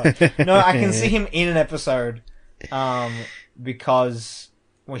 God. No, I can see him in an episode, because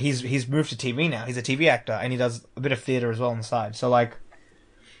he's moved to TV now. He's a TV actor and he does a bit of theater as well on the side. So like,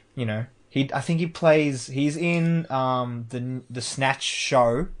 you know, I think he's in the Snatch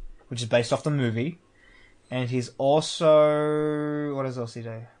show, which is based off the movie, and he's also what else he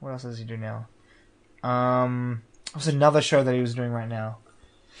do? What else does he do now? What's another show that he was doing right now?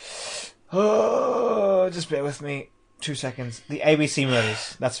 Oh, just bear with me 2 seconds. The ABC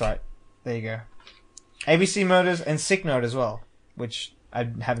Murders. That's right. There you go. ABC Murders and Sick Note as well, which I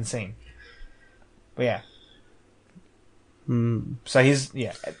haven't seen. But yeah. So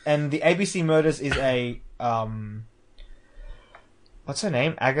and the ABC Murders is a what's her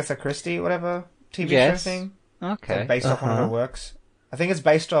name? Agatha Christie, whatever TV show thing. Okay. Based off one of her works. I think it's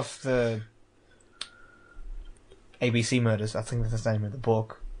based off the ABC Murders. I think that's the name of the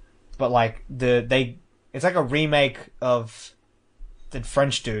book. But like it's like a remake of the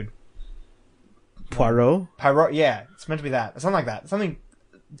French dude. Poirot? Yeah, it's meant to be that. Something like that. Something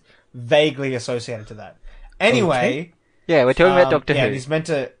vaguely associated to that. Anyway. Okay. Yeah, we're talking about Doctor Who. And he's meant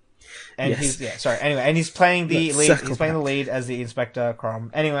to. And Anyway, and he's playing the lead. He's playing the lead as the Inspector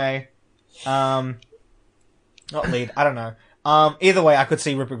Crom. Anyway, not lead. I don't know. Either way, I could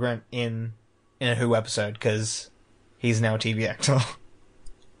see Rupert Grint in a Who episode because he's now a TV actor.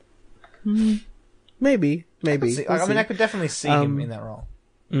 Maybe. I could definitely see him in that role.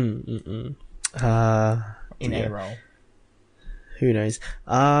 A role. Who knows?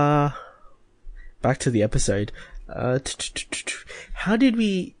 Back to the episode.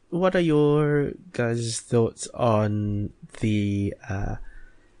 What are your guys' thoughts on the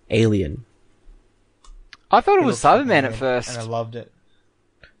alien? I thought it was Cyberman at first. And I loved it.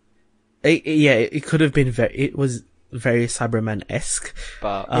 It could have been it was very Cyberman-esque.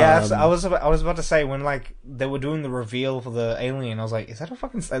 But yeah, I was about to say when like they were doing the reveal for the alien, I was like, is that a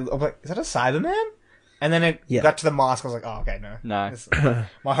Cyberman? And then it got to the mask. I was like, oh, okay, no.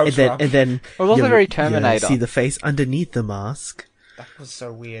 My hopes were up. And then it was also very Terminator. See the face underneath the mask. That was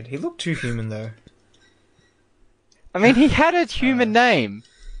so weird. He looked too human, though. I mean, he had a human name.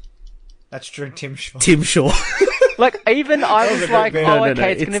 That's true, Tim Shaw. Tim Shaw. Like, even I was like,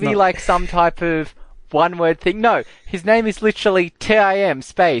 it's going to be not. like some type of one-word thing. No, his name is literally TIM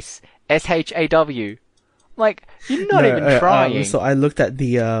space SHAW. Like, you're not even trying. So I looked at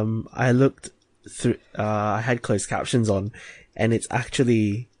the, I looked through, I had closed captions on, and it's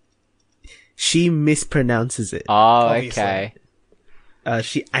actually, she mispronounces it. Oh, okay.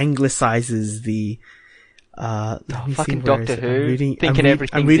 She anglicizes the, fucking Doctor Who. I'm reading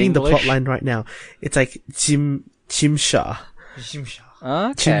English. the plot line right now. It's like Chimsha.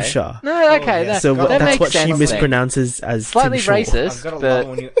 Okay. Chimsha. No, okay. yeah. So that that's makes what she sense mispronounces as Slightly Tim Shaw. racist,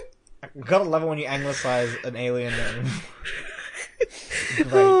 Gotta love it when you anglicize an alien name.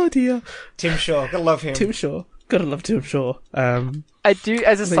 Oh dear. Tim Shaw. Gotta love him. Tim Shaw. Gotta love Tim Shaw. I do,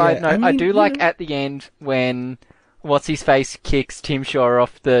 as a side note, I do like at the end when What's-His-Face kicks Tim Shaw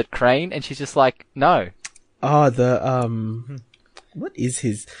off the crane and she's just like, no. What is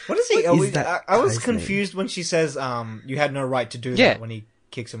his... What is he? I was guy's confused when she says, you had no right to do that when he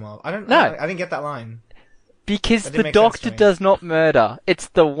kicks him off. I didn't get that line. Because the Doctor does not murder. It's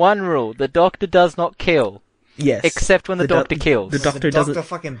the one rule. The Doctor does not kill. Yes. Except when the Doctor kills. The Doctor doesn't... doesn't...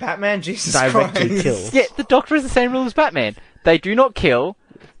 fucking Batman? Jesus directly Christ. kill. Yeah, the Doctor is the same rule as Batman. They do not kill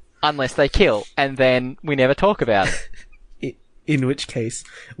unless they kill. And then we never talk about it. In which case,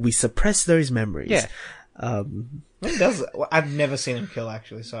 we suppress those memories. Yeah. I've never seen him kill,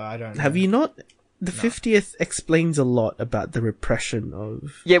 actually, so I don't know. Have you not? The 50th explains a lot about the repression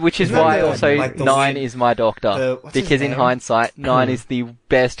of... Yeah, which is Isn't why that also like the Nine weird- is my Doctor. what's his Because in name? hindsight, Nine is the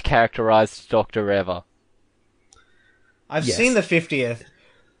best characterized Doctor ever. I've Yes. seen the 50th.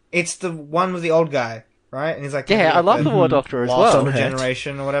 It's the one with the old guy, right? And he's like... Yeah, I love the War Doctor as Lost well. John Hurt.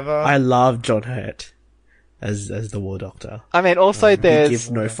 Generation or whatever. I love John Hurt as the War Doctor. I mean, also He there's gives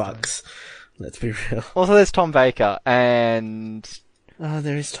no fucks. Let's be real. there's Tom Baker and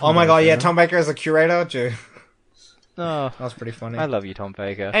There is Tom Oh my god, Baker. yeah, Tom Baker as a curator? Dude, oh, that was pretty funny. I love you, Tom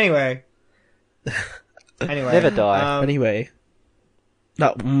Baker. Anyway. Never die. Anyway.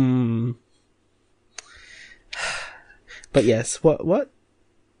 No, But yes, what?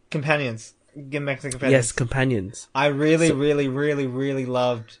 Companions. Getting back to the companions. Yes, companions. I really, really, really, really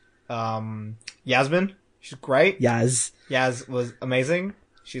loved Yasmin. She's great. Yaz. Yaz was amazing.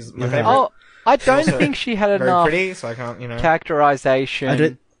 She's my Yeah. favorite. Oh, I don't also think she had Very enough pretty, so I can't, I characterization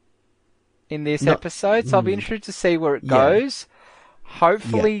don't- in this No. episode, so I'll be interested to see where it Yeah. goes.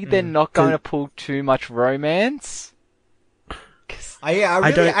 Hopefully they're not going to pull too much romance. I really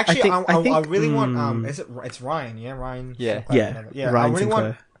I don't- I think- I really want it's Ryan, yeah, Ryan. Yeah. Sinclair, Yeah, whatever. Yeah. Ryan I really Sinclair.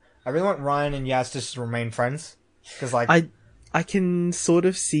 want I really want Ryan and Yaz to just remain friends because like I can sort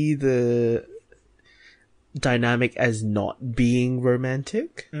of see the dynamic as not being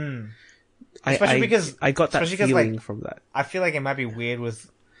romantic. Especially because I got that especially 'cause, feeling like, from that. I feel like it might be weird with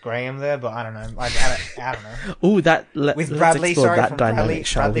Graham there, but I don't know. I don't know. Oh, that With let's Bradley, explore sorry, that from dynamic,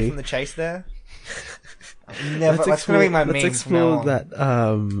 shall Bradley we? from the Chase there. Never. That's gonna be my let's meme from now explore on.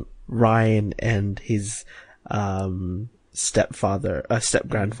 that Ryan and his step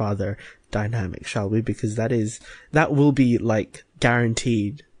grandfather dynamic, shall we? Because that will be like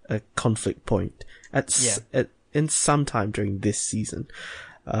guaranteed a conflict point in some time during this season.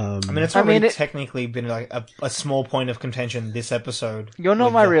 I mean, it's already technically been like a small point of contention this episode. You're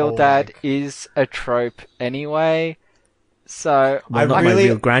Not My Real Dad is a trope anyway, so... Well, not my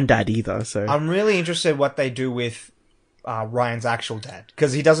real granddad either, so... I'm really interested what they do with Ryan's actual dad,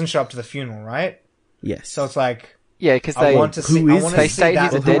 because he doesn't show up to the funeral, right? Yes. So it's like... Yeah, because I want to see he's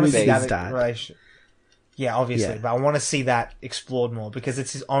a deadbeat. Yeah, obviously, Yeah. but I want to see that explored more, because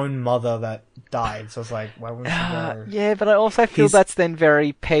it's his own mother that died, so it's like, why wouldn't you go? Yeah, but I also feel that's then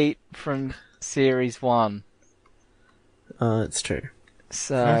very Pete from Series 1. It's true.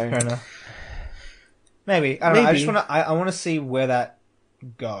 So... Fair enough. Maybe. I don't know, I just want to... I want to see where that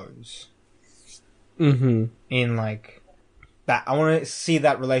goes. Mm-hmm. In, like... that. I want to see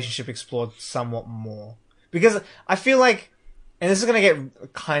that relationship explored somewhat more. Because I feel like... And this is going to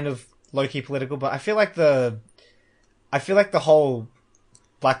get kind of low-key political, but I feel like the whole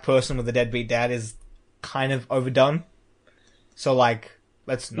black person with a deadbeat dad is kind of overdone. So, like,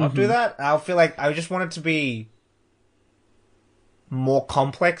 let's not do that. I feel like I just want it to be more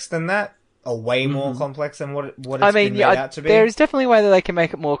complex than that. Or way more complex than what it's been made out to be. There is definitely a way that they can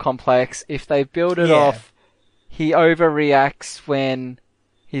make it more complex. If they build it off, he overreacts when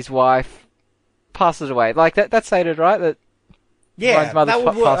his wife passes away. Like, that's stated, right? That Ryan's mother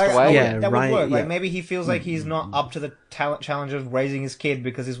passed away. Yeah, that would work. Like, maybe he feels like he's not up to the challenge of raising his kid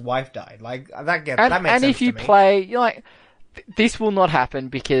because his wife died. Like, that makes sense to me. And if you play, you're like, this will not happen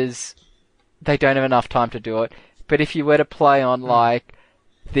because they don't have enough time to do it. But if you were to play on, like,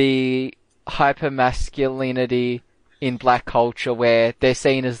 the hyper-masculinity in black culture where they're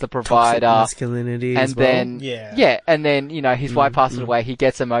seen as the provider. Toxic masculinity and as well. then, and then, you know, his wife passes away, he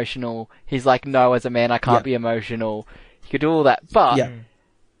gets emotional. He's like, no, as a man, I can't be emotional. You could do all that. But,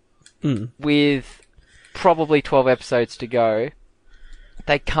 with probably 12 episodes to go,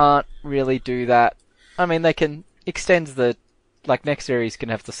 they can't really do that. I mean, they can extend like, next series can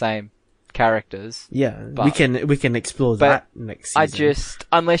have the same characters. Yeah, we can explore that next season.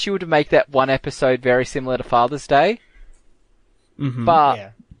 Unless you were to make that one episode very similar to Father's Day. Mm-hmm.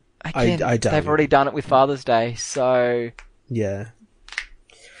 But, again, I doubt they've already done it with Father's Day, so... Yeah.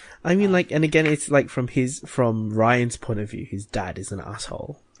 I mean, like, and again, it's like from Ryan's point of view, his dad is an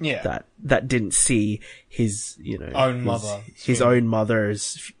asshole. Yeah. That didn't see his, you know, own mother. His own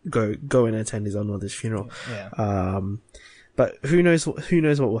mother's go and attend his own mother's funeral. Yeah. But who knows what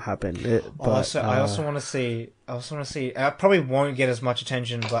will happen. I also want to see, I probably won't get as much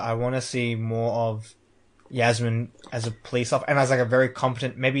attention, but I want to see more of Yasmin as a police officer, and as like a very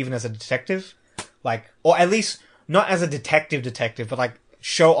competent, maybe even as a detective. Like, or at least not as a detective, but like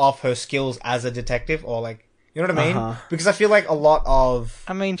show off her skills as a detective, or like, you know what I mean? Because I feel like a lot of...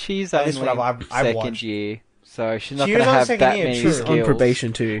 I mean, she's at least only what I've second watched. year, so she's not going to have that many She's skills. on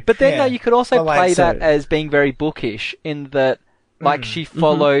probation too. But then, no, you could also But, like, play that so- as being very bookish, in that, like, she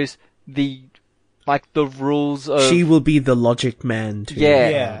follows the rules of... She will be the logic man too.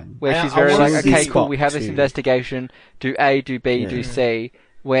 Yeah. Where And she's I very wanna like, see okay, cool, we have this Spock too. investigation, do A, do B, do C.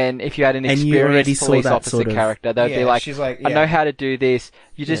 When if you had an And you already experienced saw police that officer sort of- character, they'd be like, she's like, I know how to do this,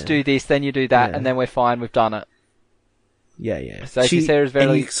 you just do this, then you do that, Yeah. and then we're fine, we've done it. Yeah. So she Sarah's and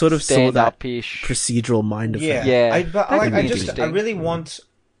very you sort of saw that stand-up-ish. procedural mind of her. Yeah. I That'd be I interesting. really want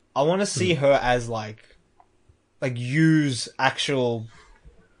to see her as like use actual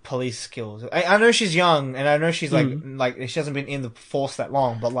police skills. I know she's young, and I know she's like she hasn't been in the force that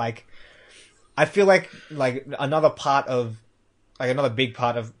long, but like I feel like another big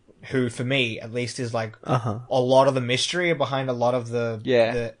part of who, for me at least, is like a lot of the mystery behind a lot of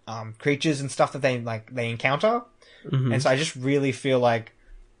the creatures and stuff that they encounter. And so I just really feel like,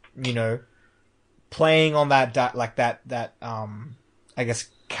 you know, playing on that I guess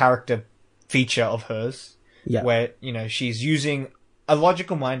character feature of hers, where, you know, she's using a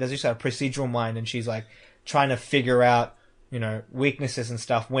logical mind, as you said, a procedural mind, and she's like trying to figure out, you know, weaknesses and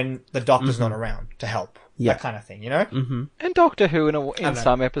stuff when the doctor's not around to help. That kind of thing, you know? And Doctor Who in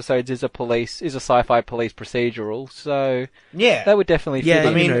some episodes is a sci-fi police procedural, so Yeah. that would definitely fit I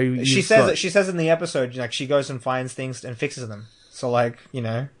in. mean, she says in the episode, like, she goes and finds things and fixes them. So, like, you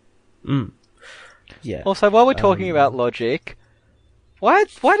know. Yeah. Also, while we're talking about logic, why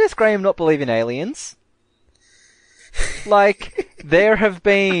does Graham not believe in aliens? Like, there have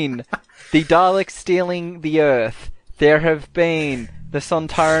been the Daleks stealing the Earth. There have been the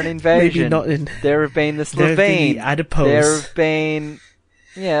Sontaran invasion. Maybe not in... There have been the There have been Slovene. the adipose. There have been,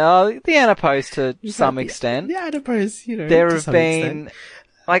 the adipose to some extent. The adipose, you know. There to have some been, extent.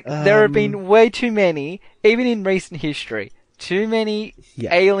 Like, there have been way too many, even in recent history, too many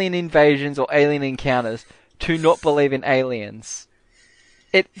alien invasions or alien encounters to not believe in aliens.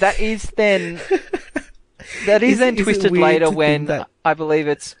 That is then twisted later when I believe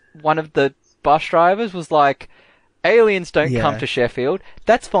it's one of the bus drivers was like, aliens don't come to Sheffield.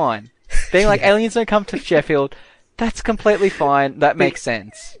 That's fine. Being like, aliens don't come to Sheffield, that's completely fine. That makes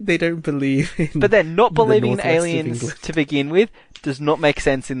sense. They don't believe in But then not believing in northwest of aliens England. to begin with does not make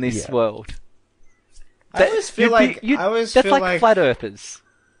sense in this world. I always feel like that's like flat earthers.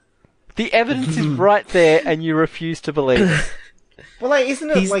 The evidence is right there, and you refuse to believe it. Well, like, isn't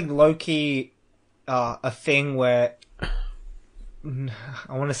it like low-key a thing where I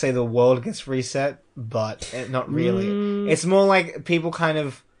want to say the world gets reset, but not really. It's more like people kind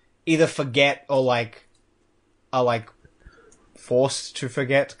of either forget or like are like forced to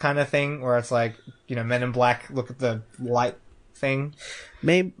forget kind of thing, where it's like, you know, Men in Black look at the light thing.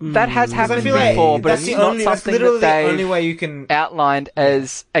 Maybe that has happened feel like before, but that's it's the not only, that's something literally that the only they've way you can outlined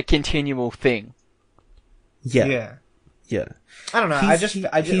as a continual thing. Yeah. I don't know.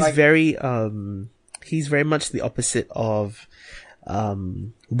 He's very much the opposite of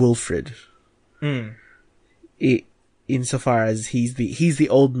Wilfred. Insofar as he's the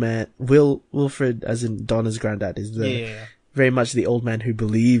old man. Wilfred, as in Donna's granddad, is very much the old man who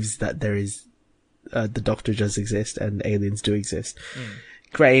believes that there is the Doctor does exist and aliens do exist.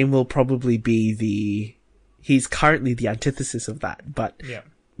 Graham will probably be he's currently the antithesis of that, but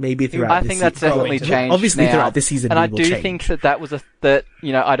maybe throughout I think that's definitely changed. Obviously, now. throughout this season, and I will do change. think that was that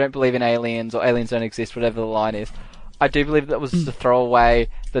I don't believe in aliens or aliens don't exist, whatever the line is. I do believe that was just a throwaway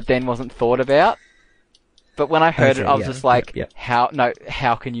that then wasn't thought about. But when I heard it, I was just like, how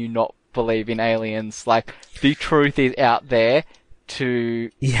can you not believe in aliens? Like, the truth is out there. To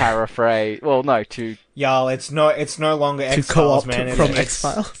paraphrase, Y'all, it's no longer X-Files, man. From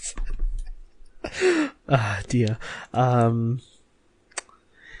X-Files. Ah, dear.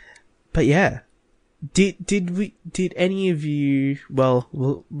 But yeah, did any of you? Well,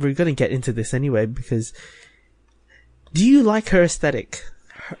 we're gonna get into this anyway because do you like her aesthetic?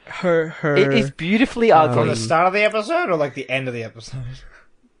 Her. It is beautifully ugly. From the start of the episode or like the end of the episode?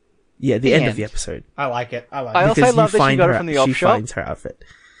 Yeah, the end of the episode. I like it. I also love that she got it from the op shop. She finds her outfit.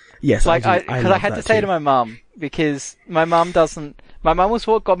 Yes, like because I had to say to my mum because my mum doesn't. My mum was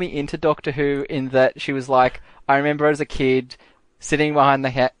what got me into Doctor Who in that she was like, I remember as a kid sitting behind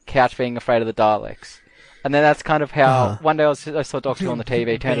the couch being afraid of the Daleks, and then that's kind of how one day I saw Doctor Who on the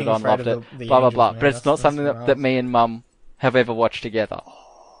TV, turned it on, loved it, blah blah blah. But it's not something that me and Mum have ever watched together.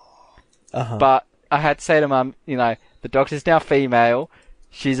 But I had to say to Mum, the Doctor's now female.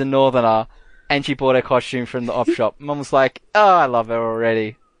 She's a northerner, and she bought her costume from the op shop. Mum was like, "Oh, I love her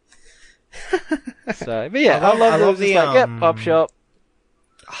already." So, but yeah, I love the op shop.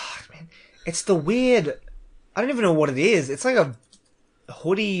 Oh, man. It's the weird. I don't even know what it is. It's like a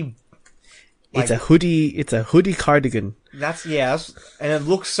hoodie. Like, it's a hoodie cardigan. That's and it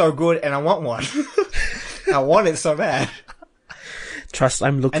looks so good, and I want one. I want it so bad. Trust,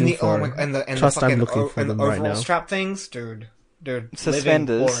 I'm looking for them right now. Overall strap things, dude.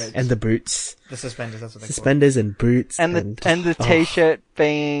 Suspenders and the boots. The suspenders. That's what they suspenders and boots and the t-shirt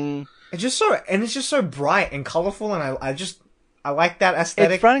being. It's just so bright and colorful, and I like that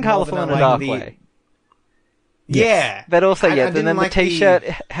aesthetic. It's bright and colorful in a dark way. Yeah, but also and then the t-shirt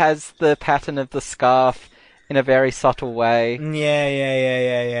has the pattern of the scarf in a very subtle way.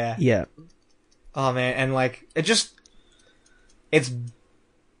 Yeah. Oh man, and like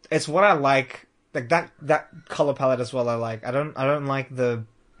it's what I like. Like that color palette as well. I like. I don't like the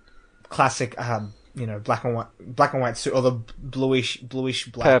classic, black and white suit or the bluish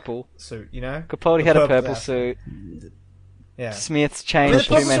black purple suit. Capaldi had a purple suit. Yeah, Smith's changed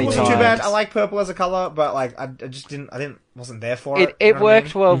too many times. Wasn't too bad. I like purple as a color, but like I just wasn't there for it. It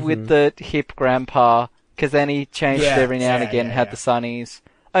worked well with the hip grandpa because then he changed every now and again. Had the sunnies.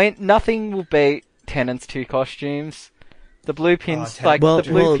 I mean, nothing will beat Tennant's two costumes. The blue pins, the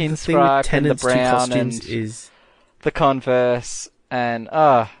blue pinstripe and the brown and the Converse and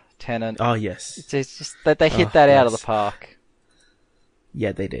Tennant. Oh yes, it's just that they hit that out of the park.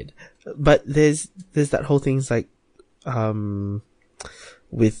 Yeah, they did. But there's that whole thing. It's like,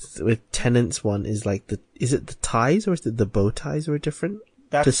 with Tennant's one is like is it the ties or is it the bow ties were different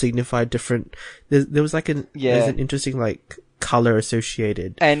to signify different? There was like there's an interesting like color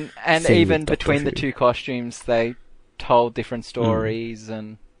associated and even between the two costumes they told different stories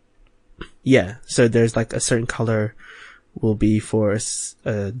and so there's like a certain color will be for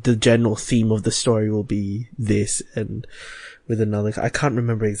the general theme of the story will be this, and with another I can't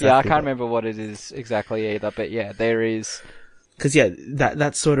remember exactly. I can't remember what it is exactly either, but there is Cause yeah,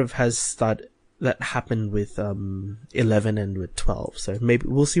 that sort of that happened with 11 and with 12. So maybe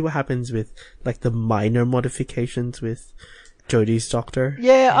we'll see what happens with like the minor modifications with Jodie's Doctor.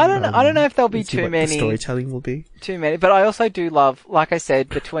 Yeah, I don't know if there'll be Let's see too what many the storytelling will be. too many, but I also do love, like I said,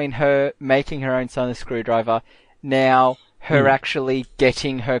 between her making her own sonic screwdriver, now her actually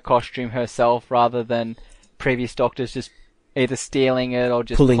getting her costume herself rather than previous Doctors just either stealing it or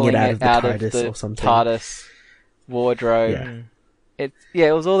just Pulling it out out of of the TARDIS the or something. TARDIS wardrobe. Yeah.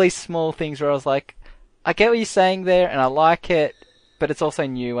 It was all these small things where I was like, I get what you're saying there, and I like it, but it's also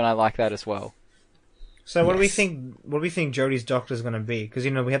new, and I like that as well. So what do we think? What do we think Jodie's Doctor is going to be? Because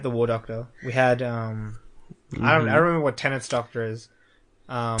we had the War Doctor. We had I don't remember what Tennant's Doctor is.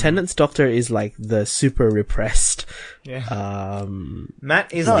 Tennant's Doctor is like the super repressed. Yeah.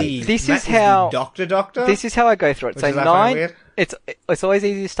 Matt is the Doctor. This is how I go through it. Which So is, I find 9, weird. it's always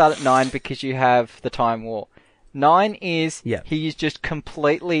easy to start at 9 because you have the Time War. 9 is he is just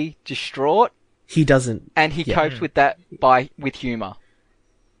completely distraught. He doesn't, and he copes with that with humor.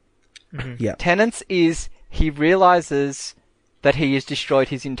 Yeah. Tennant's is he realizes that he has destroyed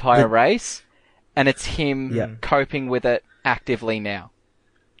his entire race, and it's him coping with it actively now.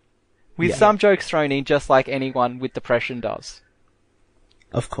 With some jokes thrown in, just like anyone with depression does.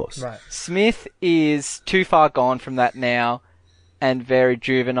 Of course. Right. Smith is too far gone from that now, and very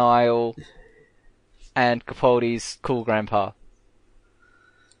juvenile, and Capaldi's cool grandpa.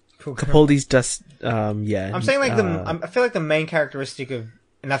 Capaldi's just, I'm saying like I feel like the main characteristic of,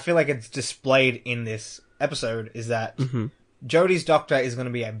 and I feel like it's displayed in this episode, is that Jodie's Doctor is going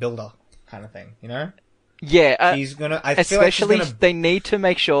to be a builder kind of thing, you know? Yeah, she's gonna. Especially, they need to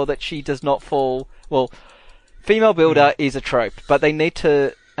make sure that she does not fall. Well, female builder is a trope, but they need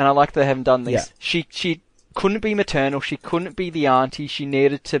to, and I like they haven't done this. Yeah. She couldn't be maternal. She couldn't be the auntie. She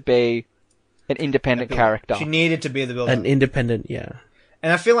needed to be an independent character. She needed to be the builder. An independent, yeah.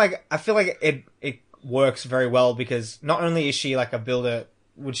 And I feel like it works very well because not only is she like a builder,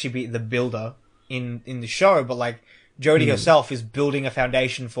 would she be the builder in the show, but like Jodie herself is building a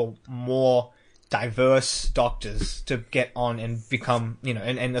foundation for more diverse Doctors to get on and become,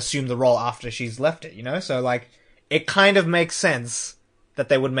 and assume the role after she's left it, So like it kind of makes sense that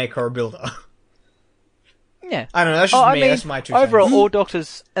they would make her a builder. Yeah. I don't know, that's just me, that's my 2 cents. Overall, all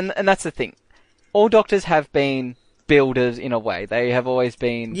Doctors, and that's the thing, all Doctors have been builders in a way. They have always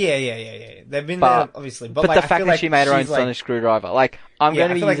been... Yeah. They've been there, obviously. But like, the fact that she made her own sonic screwdriver, like, I'm going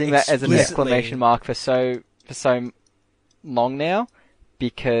to be using that as an exclamation mark for so long now,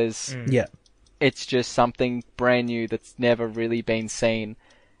 because it's just something brand new that's never really been seen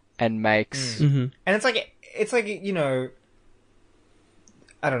and makes... And it's like,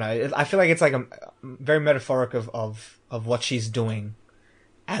 I don't know, I feel like it's like a very metaphoric of what she's doing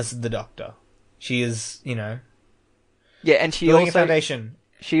as the Doctor. She is, Yeah, and she building also... a foundation.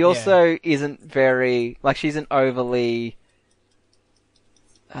 She also isn't very... Like, she's an overly...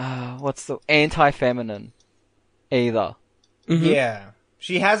 anti-feminine either. Yeah.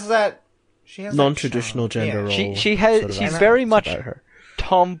 She has that... non-traditional gender role. She's very much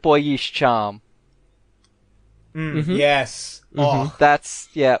tomboyish charm. Yes. Oh. That's...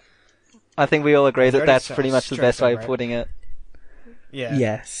 Yeah. I think we all agree that that's pretty much the best way of putting it. Yeah.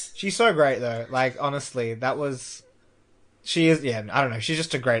 Yes. She's so great, though. Like, honestly, that was... She is, I don't know, she's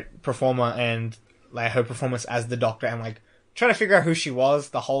just a great performer, and, like, her performance as the Doctor, and, like, trying to figure out who she was,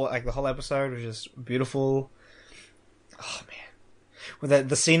 the whole episode was just beautiful. Oh, man. With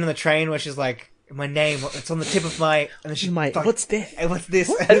the scene in the train where she's like, my name, it's on the tip of my... And then she's like, what's this? Hey, what's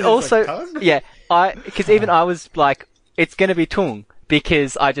this? And also, because even I was like, it's gonna be Tung,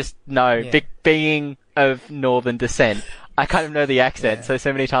 because I just know, being of northern descent, I kind of know the accent, so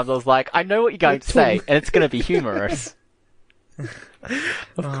many times I was like, I know what you're going to say, and it's gonna be humorous.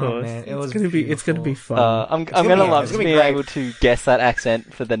 Of course, man, it's gonna be fun. I'm gonna love being able to guess that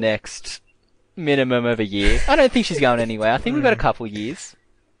accent for the next minimum of a year. I don't think she's going anywhere. I think we've got a couple years.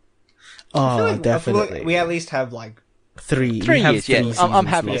 Oh, definitely. I feel like we at least have like 3 years. Yeah, I'm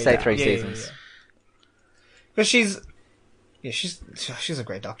happy to say left. 3 seasons. Because she's a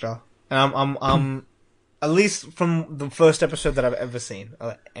great Doctor, and I'm at least from the first episode that I've ever seen,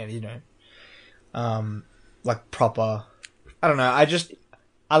 and like proper. I don't know.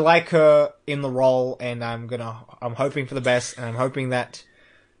 I like her in the role, and I'm hoping for the best, and I'm hoping that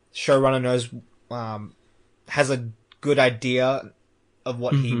showrunner knows, has a good idea of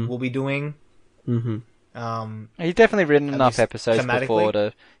what he will be doing. He's definitely written enough episodes before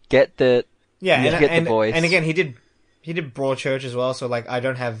to get the the voice. And again, he did Broadchurch as well, so like I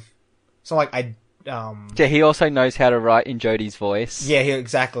don't have. It's not like I. Yeah, he also knows how to write in Jodie's voice. Yeah,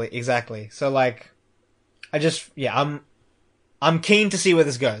 exactly. So like, I'm keen to see where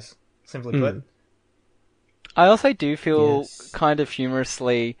this goes. Simply put. I also do feel Yes. kind of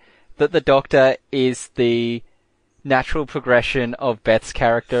humorously that the Doctor is the natural progression of Beth's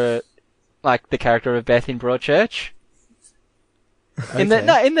character, like the character of Beth in Broadchurch. In that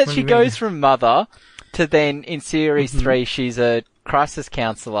What do she you goes mean? from mother to then in series 3 she's a crisis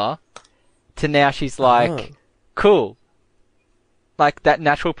counselor to now she's like Oh. cool. Like that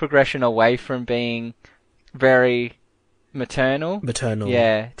natural progression away from being very maternal. Maternal.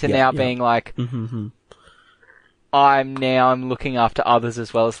 Yeah, to Yeah, now yeah. being like Mm-hmm. I'm looking after others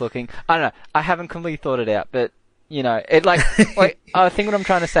as well as looking. I don't know. I haven't completely thought it out, but you know, it like I think what I'm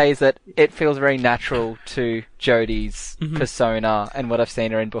trying to say is that it feels very natural to Jodie's persona and what I've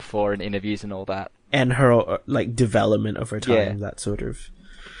seen her in before in interviews and all that. And her like development of her time, Yeah. that sort of.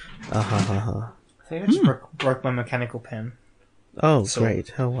 I think I just broke my mechanical pen. Oh, So, great!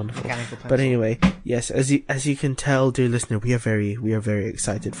 How wonderful. mechanical pencil. But anyway, yes, as you can tell, dear listener, we are very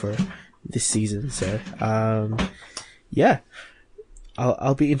excited for this season. So, yeah,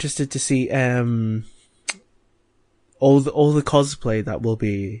 I'll be interested to see all the cosplay that will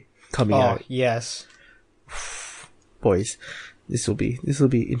be coming Oh, out, yes. boys. This will be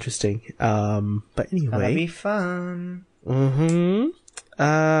interesting. But That'll anyway, be fun.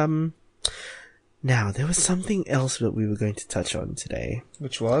 now there was something else that we were going to touch on today.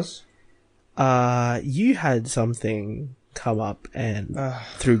 Which was? You had something come up and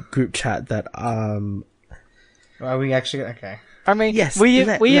through group chat that Are we actually... Okay. I mean, Yes, we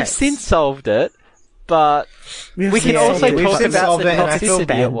have let's. since solved it, but have we can since also solved it. We've talk since about solved the it, and I feel toxicity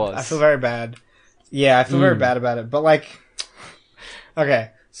bad. it was. I feel very bad. Yeah, I feel very bad about it. But, like... Okay,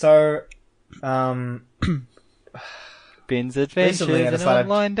 so... Bin's adventures Recently I and decided-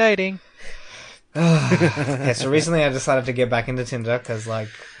 online dating. Yeah, so recently I decided to get back into Tinder, because, like...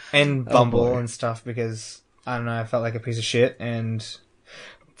 And Bumble boy. and stuff, because... I don't know, I felt like a piece of shit, and...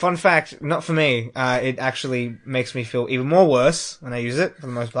 Fun fact, not for me, it actually makes me feel even more worse when I use it, for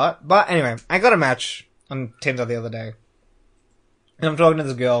the most part. But anyway, I got a match on Tinder the other day. And I'm talking to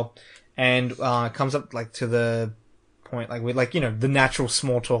this girl, and it comes up, like, to the point, like, with, like, you know, the natural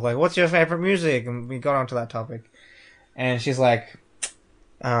small talk, like, what's your favorite music? And we got onto that topic. And she's like,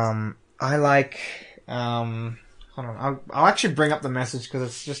 I like, hold on, I'll actually bring up the message, because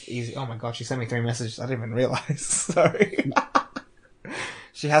it's just easy. Oh my god, she sent me 3 messages, I didn't even realize. Sorry.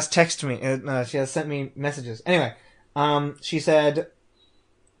 She has texted me. No, she has sent me messages. Anyway, she said,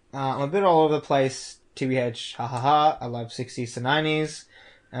 I'm a bit all over the place. TBH, ha ha ha. I love 60s to 90s,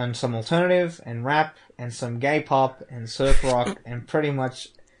 and some alternative, and rap, and some gay pop, and surf rock, and pretty much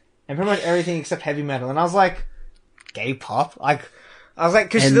everything except heavy metal. And I was like, gay pop? Like, I was like,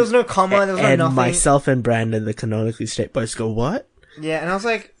 because And- there was no comma, there was no and nothing. myself and Brandon, the canonically straight boys, go what? Yeah, and I was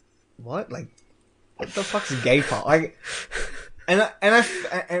like, what? Like, what the fuck's gay pop? Like, and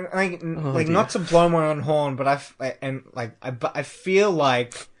like, dear. not to blow my own horn, but I feel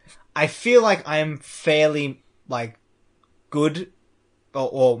like I am fairly, like, good,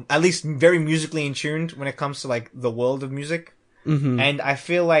 or at least very musically in tuned when it comes to, like, the world of music. Mm-hmm. And I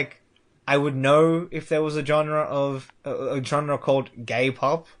feel like I would know if there was a genre called gay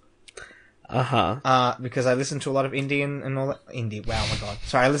pop. Because I listen to a lot of indie and all that. Indie, wow, my god.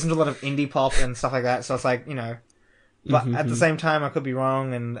 Sorry, I listen to a lot of indie pop and stuff like that, so it's like, you know. But at the same time, I could be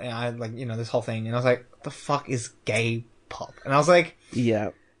wrong, and I, like, you know, this whole thing. And I was like, what the fuck is gay pop? And I was like,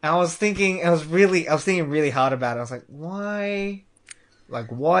 Yeah. I was thinking really hard about it. I was like, why?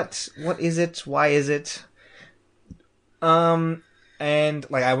 Like, what is it? Why is it? And,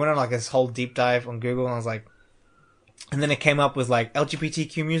 like, I went on, like, this whole deep dive on Google, and I was like, and then it came up with, like,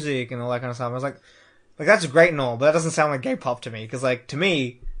 LGBTQ music and all that kind of stuff. I was like, that's great and all, but that doesn't sound like gay pop to me. Because, like, to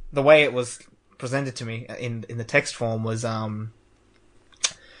me, the way it was presented to me in the text form was,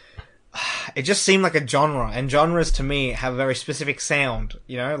 it just seemed like a genre. And genres, to me, have a very specific sound.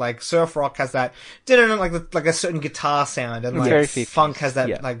 You know? Like, surf rock has that, like a certain guitar sound. And, Very like, 50s. funk has that,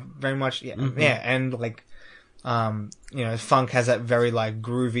 Yeah. like, very much, yeah. And, like, you know, funk has that very, like,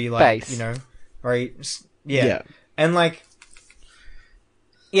 groovy, like, Bass. you know, very, yeah. Yeah. And, like,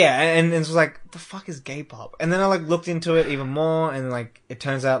 yeah, and it was like, the fuck is gay pop? And then I, like, looked into it even more, and, like, it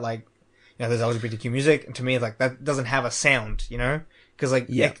turns out, like, you know, there's LGBTQ music, and to me, like, that doesn't have a sound, you know? Because, like,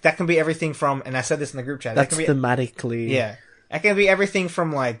 Yeah. that can be everything from, and I said this in the group chat, That's that can be, thematically. yeah, that can be everything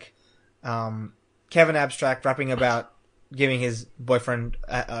from, like, Kevin Abstract rapping about giving his boyfriend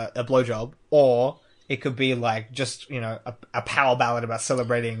a blowjob, or it could be, like, just, you know, a power ballad about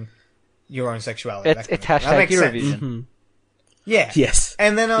celebrating your own sexuality. It's that hashtag makes sense. Eurovision. Mhm. Yeah. Yes.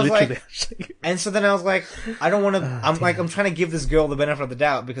 And then I was Literally. like, and so then I was like, I don't want to, I'm trying to give this girl the benefit of the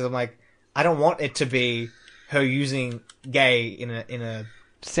doubt, because I'm like, I don't want it to be her using gay in a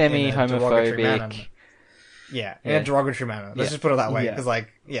Semi-homophobic. manner. Yeah, in a derogatory manner. Let's just put it that way, because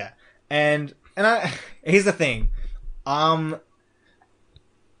and here's the thing,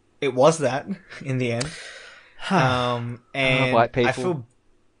 it was that in the end, and white people.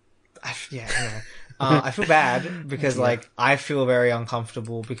 I feel bad because I feel very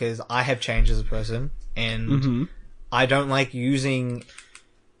uncomfortable because I have changed as a person, and I don't like using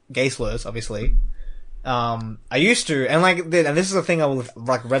gay slurs, obviously. I used to, and this is a thing I will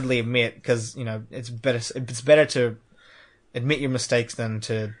readily admit, because it's better to admit your mistakes than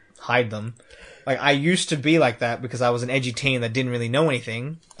to hide them. I used to be like that because I was an edgy teen that didn't really know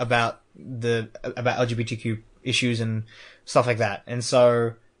anything about LGBTQ issues and stuff like that. And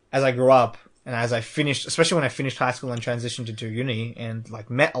so as I grew up and as I finished, especially when I finished high school and transitioned into uni and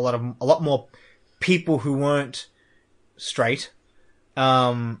met a lot more people who weren't straight,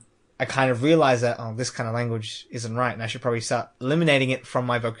 I kind of realized that, this kind of language isn't right, and I should probably start eliminating it from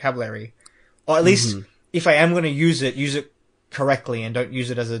my vocabulary. Or at least, if I am going to use it correctly and don't use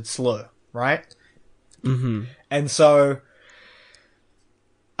it as a slur, right? Mm-hmm. And so,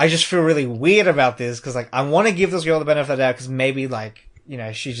 I just feel really weird about this, because I want to give this girl the benefit of the doubt, because maybe,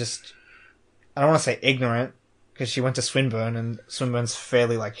 she's just, I don't want to say ignorant, because she went to Swinburne, and Swinburne's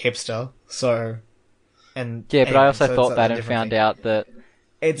fairly, hipster, so, and... Yeah, but I also thought that and found out that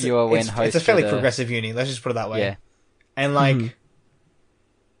it's a fairly progressive uni. Let's just put it that way. Yeah. And I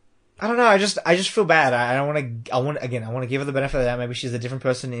don't know. I just feel bad. I want to give her the benefit of that. Maybe she's a different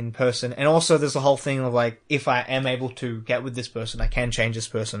person in person. And also, there's the whole thing of if I am able to get with this person, I can change this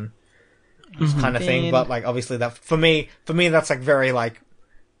person, kind of thing. But obviously, that for me, that's very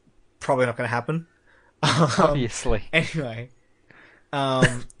probably not going to happen. Obviously. Anyway,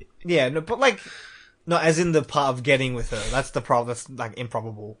 yeah, no, but no, as in the part of getting with her. That's the problem. That's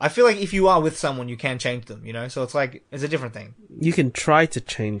improbable. I feel if you are with someone, you can change them. So it's it's a different thing. You can try to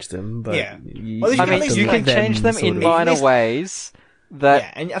change them, but yeah. You can change them in minor ways.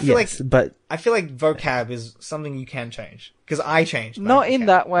 Yeah, and I feel but I feel vocab is something you can change, because I changed. Not in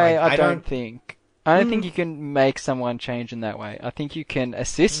that way. I don't think. I don't think you can make someone change in that way. I think you can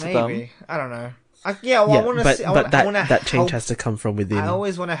assist them. I don't know. I want to. But that change has to come from within. I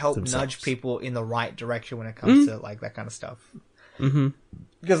always want to help nudge people in the right direction when it comes to that kind of stuff. Mm-hmm.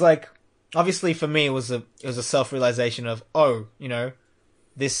 Because obviously for me it was a self-realization of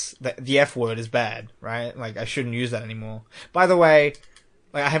the F word is bad, right? I shouldn't use that anymore. By the way,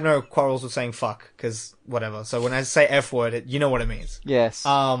 I have no quarrels with saying fuck, because whatever. So when I say F word, you know what it means. Yes.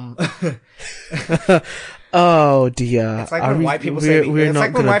 Oh dear! It's when white people say. It's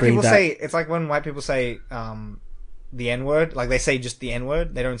when white people say. It's when white people say the N word. They say just the N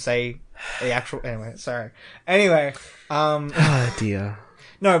word. They don't say the actual. Anyway, sorry. Anyway. Oh dear.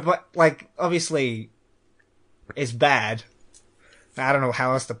 No, but obviously, it's bad. I don't know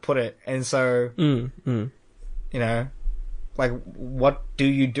how else to put it, and so what do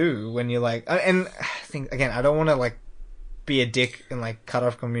you do when you're and I think again, I don't want to be a dick and cut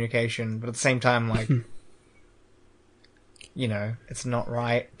off communication, but at the same time it's not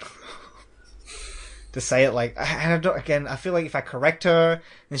right to say it and I feel if I correct her,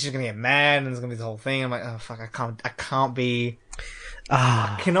 then she's gonna get mad and there's gonna be the whole thing. I'm oh fuck, I cannot be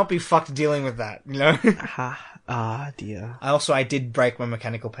fucked dealing with that, dear. I did break my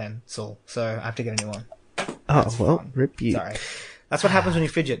mechanical pen, so I have to get a new one. Oh, well, fun. Rip you. Sorry. That's what happens when you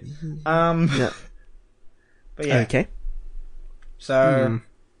fidget. Yeah. But yeah. Okay. So,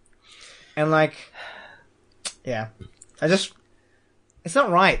 and yeah. It's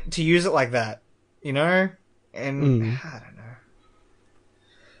not right to use it like that, And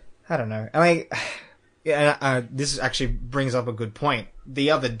I don't know. This actually brings up a good point.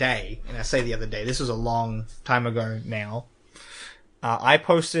 The other day, and I say the other day, this was a long time ago now, I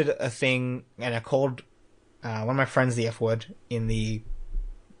posted a thing and I called one of my friends the F word in the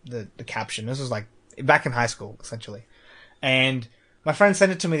caption. This was back in high school, essentially. And my friend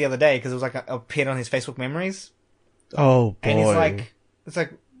sent it to me the other day because it was appeared on his Facebook memories. Oh boy! And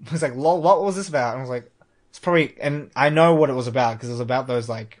he's lol, what was this about? And I was like, it's probably, and I know what it was about because it was about those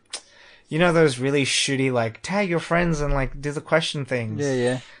those really shitty tag your friends and do the question things.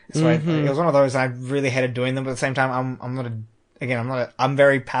 Yeah. So it was one of those. And I really hated doing them, but at the same time, I'm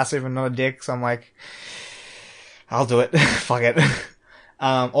very passive and not a dick. So I'm I'll do it. Fuck it.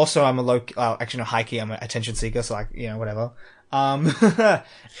 Also, I'm high key, I'm an attention seeker, so whatever.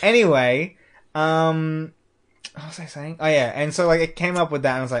 Anyway, what was I saying? Oh yeah, and so it came up with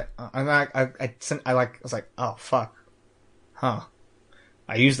that, and I was I was like, oh fuck, huh?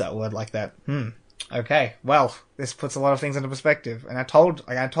 I used that word like that. Okay, well, this puts a lot of things into perspective. And I told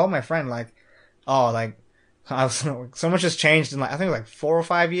my friend I was like, so much has changed in like, I think it was like 4 or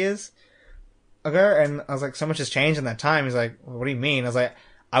 5 years ago, and I was like, so much has changed in that time. He's like, what do you mean? I was like,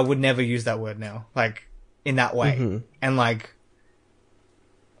 I would never use that word now, like, in that way. And like,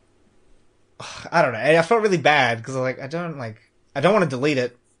 I don't know. I felt really bad because like, I don't want to delete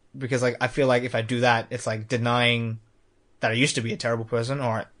it because like, I feel like if I do that, it's like denying that I used to be a terrible person,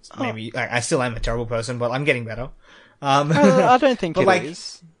 or maybe like, I still am a terrible person, but I'm getting better. I don't think it like,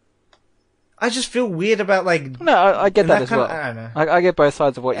 is. I just feel weird about like. No, I get that as kind well. I don't know. I get both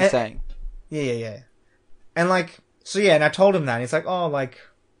sides of what you're saying. Yeah. And like, so yeah, and I told him that, and he's like,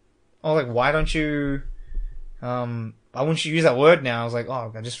 why don't you, why wouldn't you use that word now? I was like,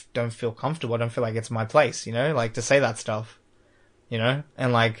 oh, I just don't feel comfortable. I don't feel like it's my place, you know, like to say that stuff, you know,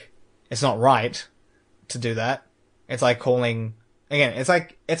 and like, it's not right to do that. It's like calling, again, it's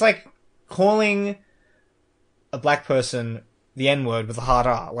like calling a black person the N-word with a hard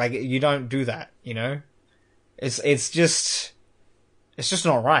R. Like, you don't do that, you know? It's just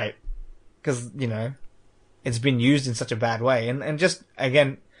not right. Cause, you know, it's been used in such a bad way. And just,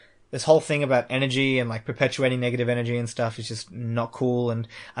 again, this whole thing about energy and like perpetuating negative energy and stuff is just not cool. And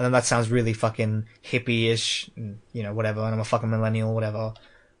I know that sounds really fucking hippie-ish, and, you know, whatever, and I'm a fucking millennial, whatever.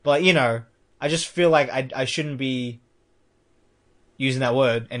 But, you know, I just feel like I shouldn't be using that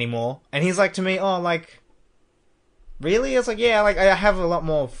word anymore. And he's like to me, oh, like, really? I was like, yeah, like, I have a lot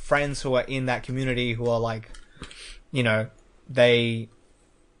more friends who are in that community who are like, you know, they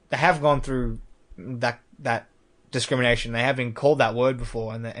have gone through that discrimination. They have been called that word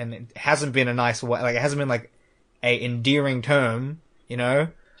before, and it hasn't been a nice way. Like, it hasn't been like a endearing term, you know?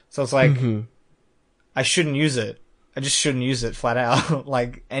 So it's like, I shouldn't use it. I just shouldn't use it flat out,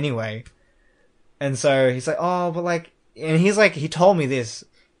 like, anyway. And so he's like, oh, but like, and he's like, he told me this.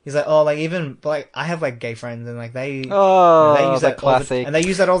 He's like, oh, like, even, like, I have, like, gay friends, and, like, they use that classic. and they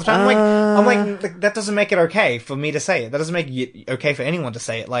use that all the time. I'm like, that doesn't make it okay for me to say it. That doesn't make it okay for anyone to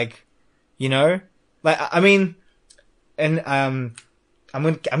say it. Like, you know? Like, I mean, and, I'm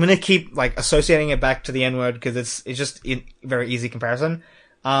gonna keep, like, associating it back to the N-word, because it's just a very easy comparison.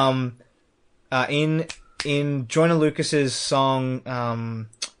 In Joyner Lucas's song,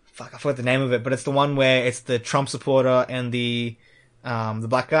 fuck, I forgot the name of it, but it's the one where it's the Trump supporter and the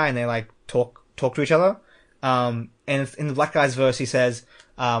black guy, and they like talk to each other. And in the black guy's verse, he says,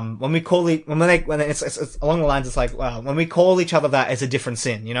 when it's along the lines, it's like, well, when we call each other that, it's a different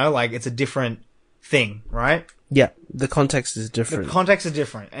sin, you know, like it's a different thing, right? Yeah, the context is different. The context is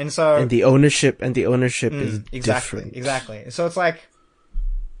different, and so and the ownership is exactly, different. Exactly. So it's like,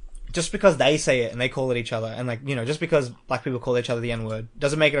 just because they say it and they call it each other, and like, you know, just because black people call each other the N-word,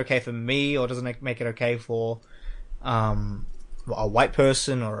 doesn't make it okay for me, or doesn't make it okay for a white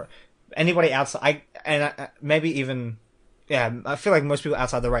person or anybody outside. Maybe even, yeah, I feel like most people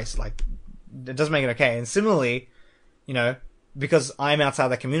outside the race, like, it doesn't make it okay. And similarly, you know, because I'm outside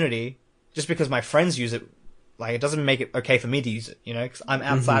the community, just because my friends use it, like, it doesn't make it okay for me to use it, you know, because I'm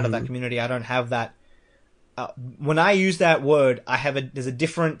outside of that community. I don't have that. When I use that word, there's a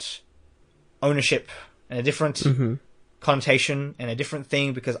different ownership and a different connotation and a different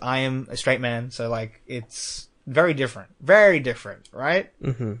thing, because I am a straight man. So like, it's very different, right?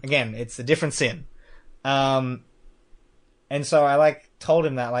 Again, it's a different sin. And so I like told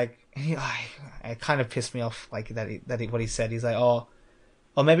him that, like, it kind of pissed me off, like what he said. He's like, oh,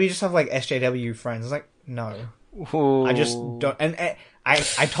 or maybe you just have like SJW friends. I was like, no. Ooh. I just don't. And I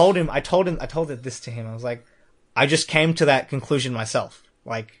told this to him. I was like, I just came to that conclusion myself.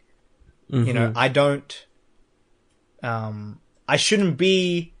 Like, you know, I don't, I shouldn't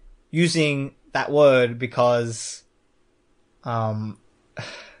be using that word because, I'm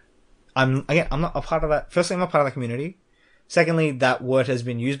not a part of that. Firstly, I'm not part of that community. Secondly, that word has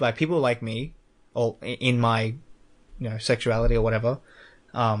been used by people like me, or in my, you know, sexuality or whatever,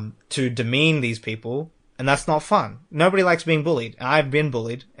 to demean these people. And that's not fun. Nobody likes being bullied. I've been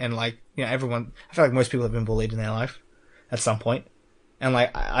bullied, and like, you know, everyone, I feel like most people have been bullied in their life at some point. And like,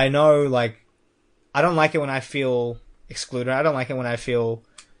 I know, like, I don't like it when I feel excluded. I don't like it when I feel,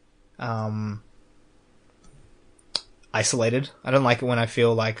 isolated. I don't like it when I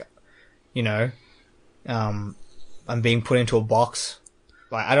feel like, you know, I'm being put into a box.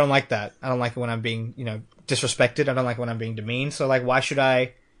 Like, I don't like that. I don't like it when I'm being, you know, disrespected. I don't like it when I'm being demeaned. So like, why should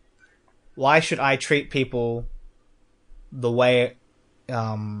I treat people the way,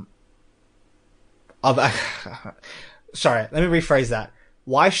 sorry, let me rephrase that.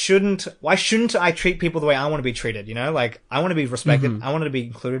 Why shouldn't I treat people the way I want to be treated, you know? Like, I want to be respected, I want to be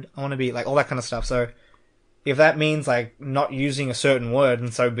included, I want to be, like, all that kind of stuff. So, if that means, like, not using a certain word,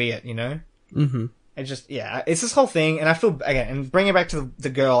 and so be it, you know? It just, yeah, it's this whole thing, and I feel, again, and bringing it back to the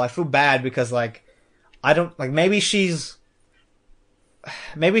girl, I feel bad because, like, I don't like. Maybe she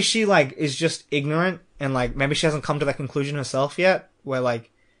like is just ignorant, and like maybe she hasn't come to that conclusion herself yet. Where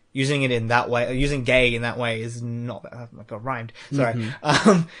like using it in that way, using gay in that way is not. I got rhymed. Sorry.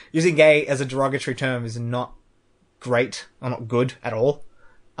 Using gay as a derogatory term is not great or not good at all.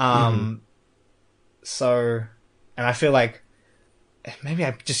 So, and I feel like maybe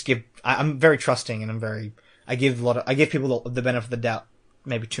I just I'm very trusting, and I give people the benefit of the doubt,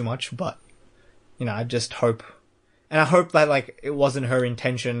 maybe too much, but you know, I just hope, and I hope that like it wasn't her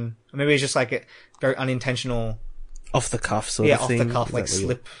intention. Maybe it's just like a very unintentional, off the cuff sort of thing. Yeah, off the cuff, like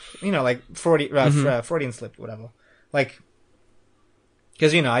slip, you know, like Freudian slip, whatever. Like,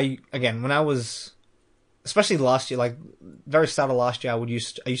 because you know, when I was, especially last year, like very start of last year, I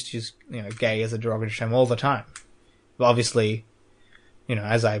used to use, you know, gay as a derogatory term all the time. But obviously, you know,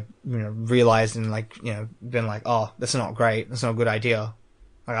 as I, you know, realized and like, you know, been like, oh, that's not great, that's not a good idea.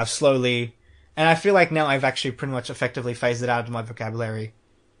 Like I've slowly, and I feel like now I've actually pretty much effectively phased it out of my vocabulary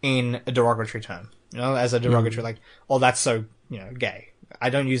in a derogatory term. You know, as a derogatory, like, oh, that's so, you know, gay. I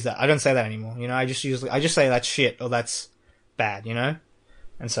don't use that. I don't say that anymore. You know, I just say that's shit or that's bad. You know,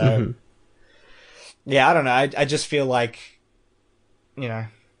 and so. Yeah, I don't know. I just feel like, you know,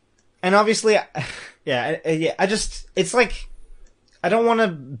 and obviously, it's like, I don't want to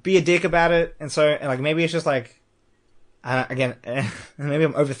be a dick about it, and so, like, maybe it's just like, maybe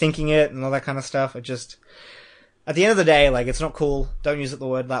I'm overthinking it and all that kind of stuff. It just, at the end of the day, like, it's not cool. Don't use the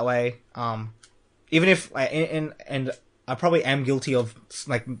word that way. Even if, and I probably am guilty of,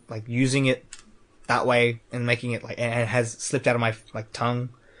 like using it that way and making it, like, and it has slipped out of my, like, tongue.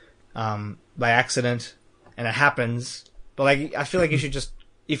 By accident, and it happens. But like, I feel like you should just,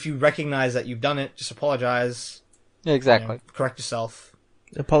 if you recognize that you've done it, just apologize. Yeah, exactly. You know, correct yourself.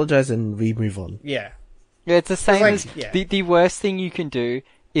 Apologize and move on. Yeah. Yeah, it's the same like, as the worst thing you can do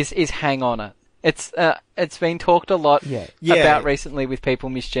is hang on it. It's been talked a lot about recently with people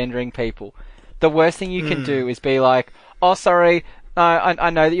misgendering people. The worst thing you can do is be like, oh, sorry, I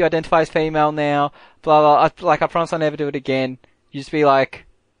know that you identify as female now, blah, blah, I promise I'll never do it again. You just be like,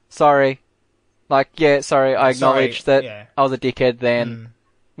 sorry. Like, yeah, sorry, I acknowledge that I was a dickhead then.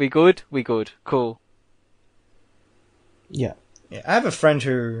 We good? We good. Cool. Yeah. Yeah, I have a friend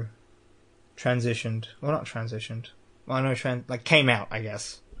who transitioned. Well, not transitioned. Well, I know came out, I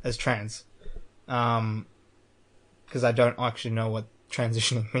guess, as trans. Because I don't actually know what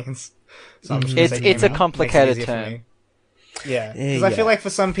transitioning means. So I'm just gonna say it's a came out. complicated term. Yeah, because I feel like for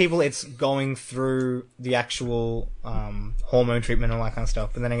some people it's going through the actual hormone treatment and all that kind of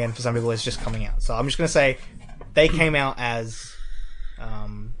stuff, but then again, for some people it's just coming out. So I'm just going to say they came out as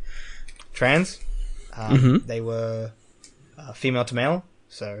trans. They were female to male,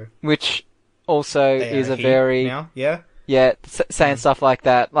 so which also is a very now, saying stuff like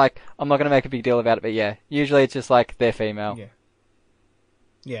that. Like, I'm not going to make a big deal about it, but yeah, usually it's just like they're female.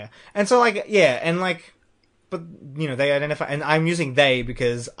 Yeah, and so like but, you know, they identify, and I'm using they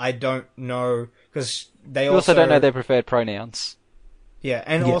because I don't know, because they also don't know their preferred pronouns. Yeah,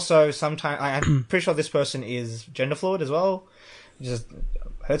 and also sometimes, I'm pretty sure this person is gender fluid as well. It just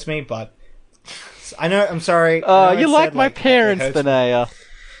hurts me, but I know, I'm sorry. You like my parents, Benaya.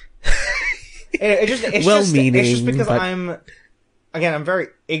 It's just because but... I'm very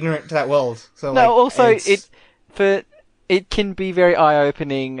ignorant to that world. So no, also, it can be very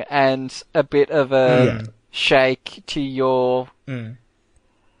eye-opening and a bit of a... shake to your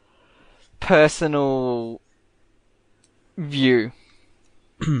personal view.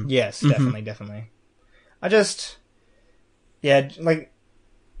 Yes, definitely. I just, like,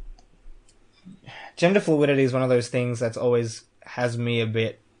 gender fluidity is one of those things that's always has me a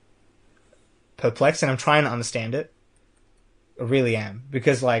bit perplexed, and I'm trying to understand it. I really am.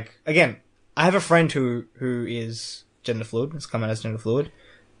 Because, like, again, I have a friend who is gender fluid, has come out as gender fluid,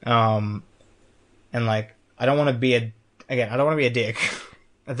 and, like, I don't want to be a dick.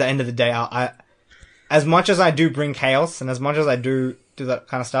 At the end of the day, as much as I do bring chaos, and as much as I do that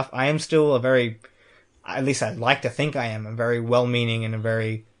kind of stuff, I am still at least I'd like to think I am, a very well-meaning and a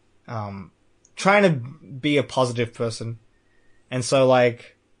very, trying to be a positive person. And so,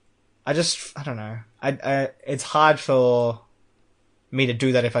 like, I don't know. It's hard for me to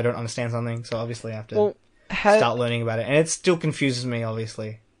do that if I don't understand something, so obviously I have to start learning about it. And it still confuses me,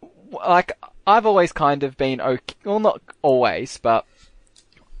 obviously. Like, I've always kind of been okay, well, not always, but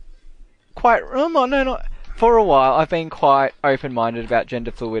for a while I've been quite open-minded about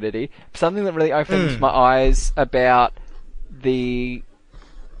gender fluidity. Something that really opened my eyes about the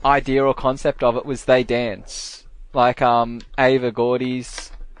idea or concept of it was They Dance. Like, Ava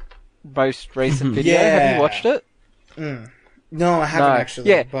Gordy's most recent video. Have you watched it? No, I haven't No. actually.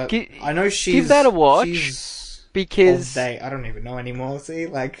 Yeah, but gi- I know she's... give that a watch, she's because all day. I don't even know anymore, see?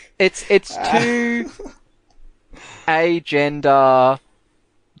 Like... it's two agender,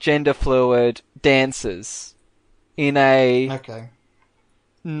 gender fluid dancers in a Okay.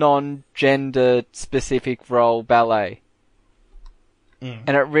 non-gender specific role ballet. Mm.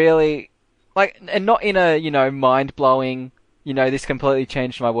 And it really, like, and not in a, mind-blowing, this completely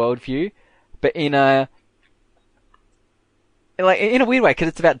changed my worldview, but in a weird way, because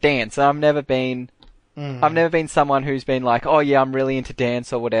it's about dance. I've never been someone who's been like, oh yeah, I'm really into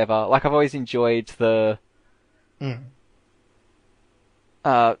dance or whatever. Like, I've always enjoyed the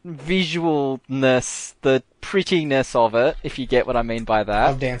visualness, the prettiness of it, if you get what I mean by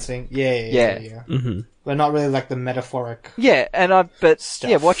that. Of dancing. Yeah. Mm-hmm. But not really like the metaphoric... Yeah,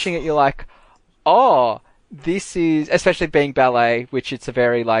 stuff. watching it, you're like, oh, this is, especially being ballet, which it's a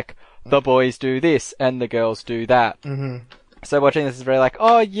very, like, the boys do this and the girls do that. Mm-hmm. So watching this is very like,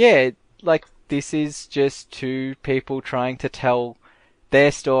 oh yeah, like, this is just two people trying to tell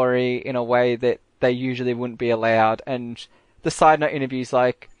their story in a way that they usually wouldn't be allowed. And the side note interviews,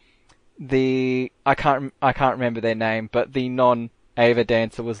 like, I can't remember their name, but the non-Ava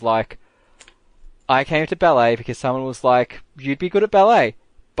dancer was like, I came to ballet because someone was like, you'd be good at ballet.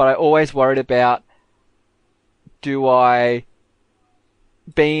 But I always worried about,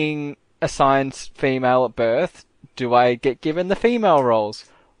 being assigned female at birth, do I get given the female roles?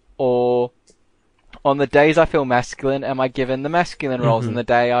 Or on the days I feel masculine, am I given the masculine roles? And the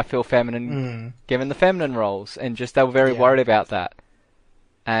day I feel feminine, given the feminine roles? And just, they were very worried about that.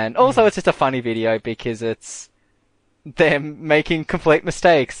 And also it's just a funny video because it's them making complete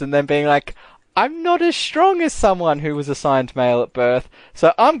mistakes and then being like, I'm not as strong as someone who was assigned male at birth,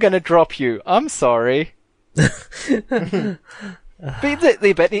 so I'm gonna drop you. I'm sorry. But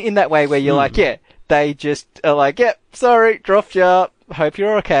in that way where you're like, yeah, they just are like, yep, sorry, dropped you. Hope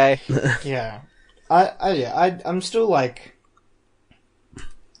you're okay. Yeah. I'm still like...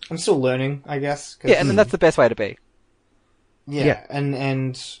 I'm still learning, I guess. Yeah, and then that's the best way to be. Yeah.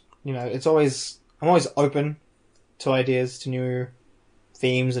 And it's always... I'm always open to ideas, to new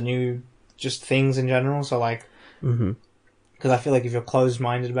themes and new... just things in general, so like... Because I feel like if you're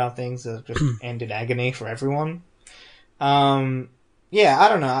closed-minded about things, it'll just end in agony for everyone. Yeah, I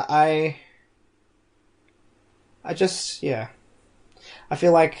don't know. I just, yeah. I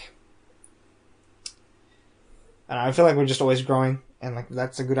feel like we're just always growing, and like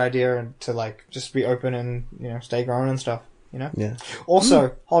that's a good idea, and to like just be open and stay growing and stuff. Yeah.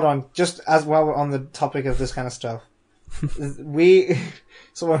 Also, hold on, just as while we're on the topic of this kind of stuff, one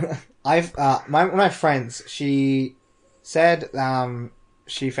of my friends, she said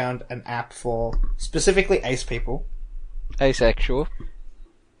she found an app for specifically asexual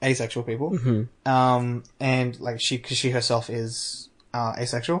people. And like cause she herself is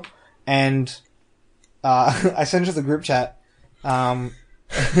asexual, and I sent her the group chat, and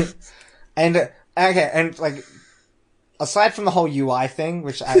and like aside from the whole UI thing,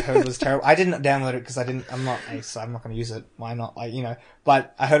 which I heard was terrible, I didn't download it because I'm not ace, so I'm not going to use it. Why not? Like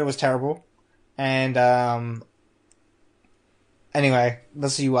but I heard it was terrible, and anyway,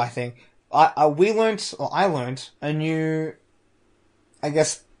 that's the UI thing. I learned a new, I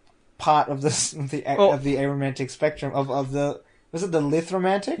guess, part of this of the aromantic spectrum of the, was it the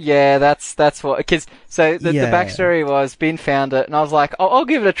lithromantic? Yeah, that's what, because the backstory was Ben found it and I was like, I'll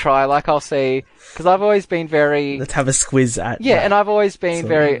give it a try, like I'll see, because I've always been very, let's have a squiz at that. and I've always been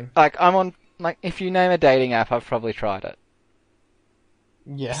very like, I'm on, like, if you name a dating app, I've probably tried it.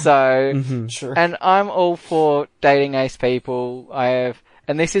 Yeah. So, Sure. And I'm all for dating ace people.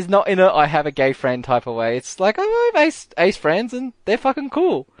 And this is not in a I have a gay friend type of way. It's like, I have ace friends and they're fucking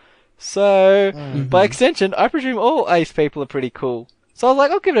cool. So, by extension, I presume all ace people are pretty cool. So I was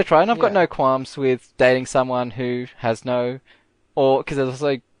like, I'll give it a try, and I've got no qualms with dating someone who has because there's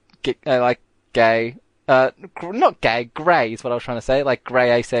also, like, gay, not gay, grey is what I was trying to say, like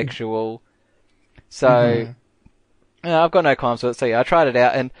grey asexual. So, I've got no qualms with it, so yeah, I tried it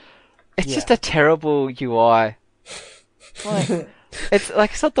out, and it's just a terrible UI. Like,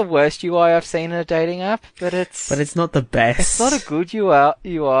 it's not the worst UI I've seen in a dating app, but it's not the best. It's not a good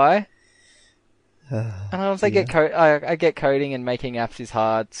UI. And I get coding and making apps is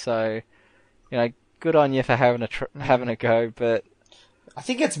hard, so good on you for having a go. But I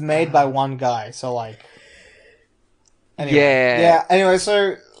think it's made by one guy, so like. Anyway, yeah. Anyway,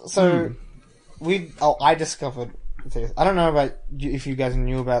 so I discovered this. I don't know about if you guys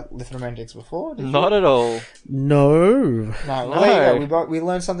knew about lithromantics before. Not at all. No. Well, there you go. We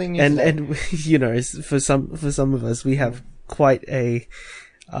learned something new. And for some of us, we have quite a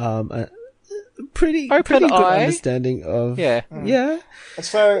pretty Open good eye. understanding of Yeah. yeah.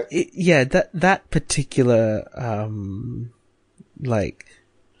 So Yeah, that particular like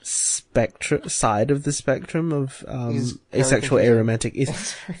spectrum side of the spectrum of Is very asexual confusing. aromantic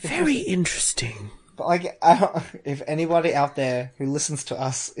is very interesting. But like, if anybody out there who listens to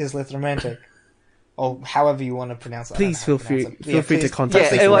us is lithromantic, or however you want to pronounce it, I don't Please know feel how to pronounce free it. feel free to please- contact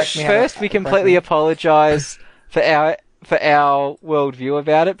please Yeah, us. like, correct me how to- first we correct completely me. apologise for our worldview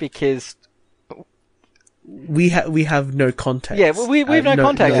about it because We have no context. yeah, we have no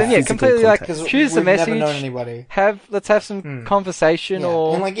context, and yeah, physical completely like context. Because choose the we've never known message. anybody. Let's have some conversation Yeah.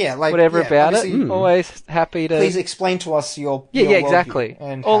 or And like whatever about it. obviously, Always happy to Please explain to us your yeah, your yeah, worldview exactly.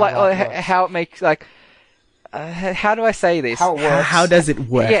 and Or like that works. how it makes like how do I say this? How it works. How does it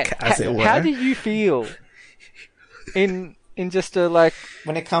work, yeah, as it were? how do you feel in just a like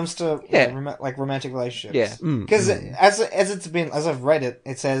when it comes to Yeah. like romantic relationships. Yeah. Because as I've read it,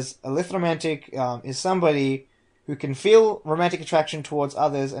 it says a lithromantic is somebody who can feel romantic attraction towards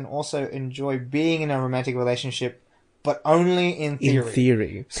others and also enjoy being in a romantic relationship, but only in theory. in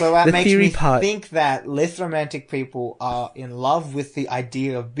theory. So that The makes theory me part- think that lithromantic people are in love with the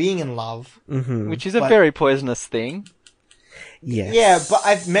idea of being in love. which is a But- very poisonous thing. Yes. Yeah,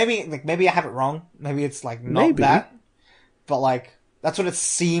 but maybe I have it wrong. Maybe it's like not Maybe. that, but like that's what it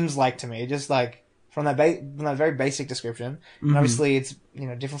seems like to me. Just like from that very basic description. And obviously, it's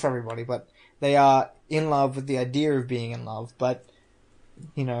different for everybody, but they are in love with the idea of being in love. But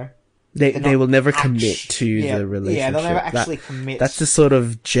they they're not will never commit act- to yeah, the relationship. Yeah, they'll never That- actually commit. That's the sort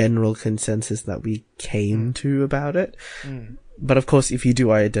of general consensus that we came to about it. But of course, if you do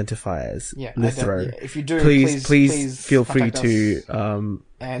identify as yeah, Lithro, yeah, if you do, please feel free contact to us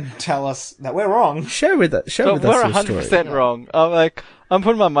and tell us that we're wrong. share with us. Share But with we're us your story. 100% wrong. I'm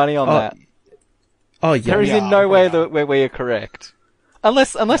putting my money on that. Oh yeah, There is Yeah, in no we way are. that where we are correct.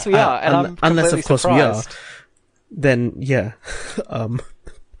 Unless we are, and I'm unless completely of course we are. surprised. then yeah. I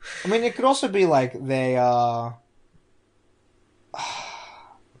mean, it could also be like they are.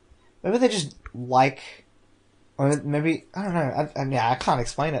 Maybe they just like, or maybe I don't know. I can't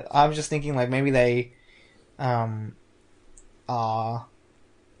explain it. I was just thinking like maybe they, are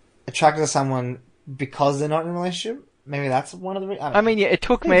attracted to someone because they're not in a relationship. Maybe that's one of the. I mean, yeah, it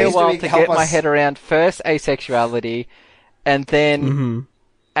took me a Please do while to help get my us. head around first asexuality, and then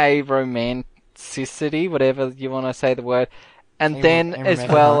aromanticity, whatever you want to say the word, and then as aromantic.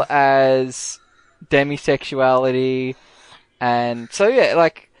 well as demisexuality, and so yeah,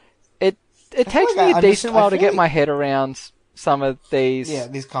 like it takes like me I a decent while to feel get like- my head around some of these. Yeah,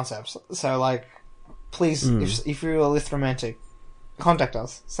 these concepts. So like, please, if you're a lithromantic, contact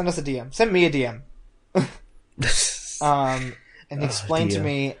us. Send us a DM. Send me a DM. And explain to dear.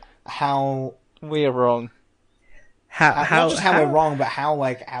 me how We are wrong. how not just how we're wrong, but how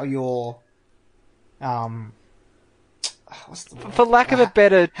you're what's the word? For lack of a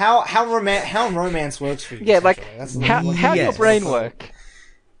better, how romance works for you. yeah, like essentially. That's the how word. your Yes. brain work.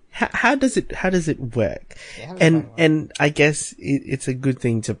 how does it work? Yeah, how does your brain work? And I guess it's a good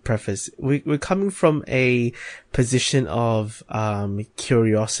thing to preface. We're coming from a position of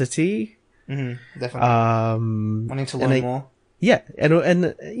curiosity. Definitely wanting to and learn more. Yeah, and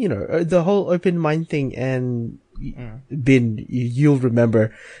the whole open mind thing, and Bin, you'll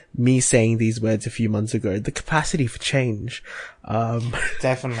remember me saying these words a few months ago. The capacity for change.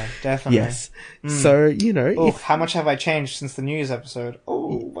 Definitely. Yes. So Oh, if, how much have I changed since the New Year's episode?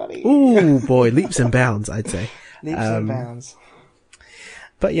 Oh, buddy. ooh boy, leaps and bounds, I'd say. Leaps and bounds.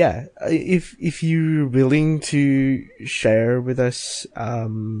 But yeah, if you're willing to share with us, a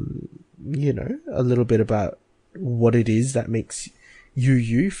little bit about what it is that makes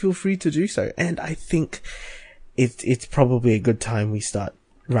you, feel free to do so. And I think it's probably a good time we start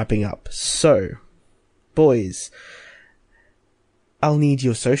wrapping up. So, boys, I'll need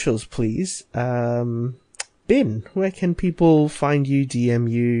your socials, please. Bin, where can people find you, DM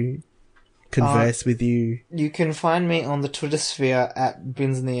you, converse with you? You can find me on the Twitter sphere at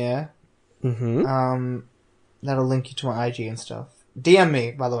Bins in the Air. That'll link you to my IG and stuff. DM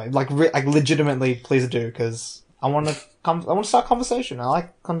me, by the way. Like legitimately, please do, because I want to start conversation. I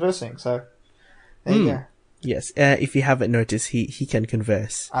like conversing, so there you go. Yes, if you haven't noticed, he can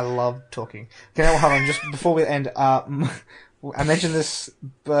converse. I love talking. Okay, now hold on, just before we end, I mentioned this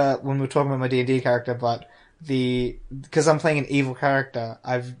when we were talking about my D&D character, but because I'm playing an evil character,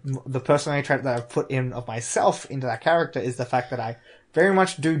 the personality trait that I've put in of myself into that character is the fact that I very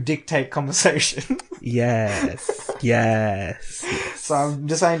much do dictate conversation. Yes. So I'm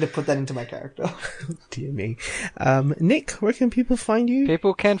deciding to put that into my character. Dear me. Nick, where can people find you?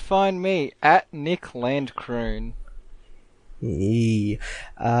 People can find me at Nick Landcroon. Yee.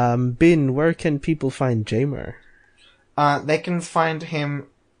 Bin, where can people find Jamer? They can find him,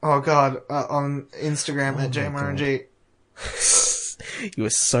 on Instagram at JMRNG. You were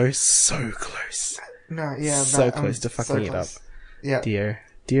so close. No, yeah. So close to fucking it up. Yeah.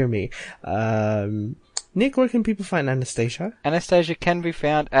 Dear me. Nick, where can people find Anastasia? Anastasia can be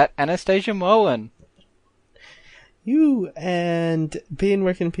found at Anastasia Moen. You and Ben,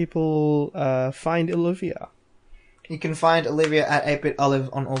 where can people find Olivia? You can find Olivia at 8-Bit Olive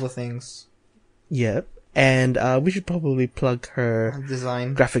on all the things. Yep. And we should probably plug her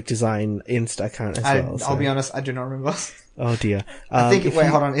Design. graphic design Insta account as well. I'll be honest, I do not remember. Oh dear. I think,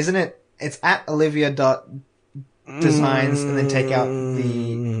 hold on, isn't it? It's at olivia.designs and then take out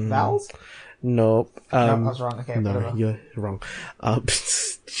the vowels? Nope. No, I was wrong. Okay, no, whatever. you're wrong.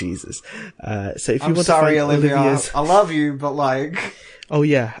 Jesus. So if you I'm want sorry, to find Olivia. Olivia's... I love you, but like... Oh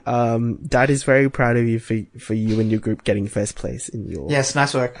yeah, Dad is very proud of you for you and your group getting first place in your Yes,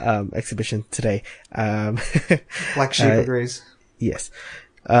 nice work. exhibition today. Like sheep agrees. Yes.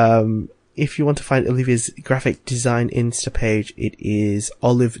 If you want to find Olivia's graphic design Insta page, it is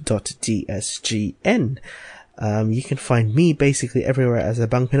olive.dsgn. You can find me basically everywhere as a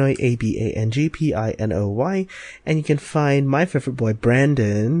Bangpinoy, ABANGPINOY, and you can find my favorite boy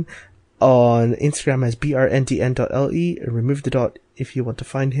Brandon on Instagram as brndn.le, remove the dot if you want to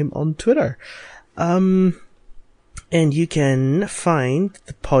find him on Twitter. And you can find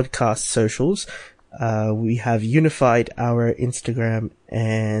the podcast socials. We have unified our Instagram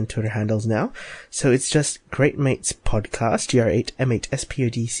and Twitter handles now. So it's just Great Mates Podcast,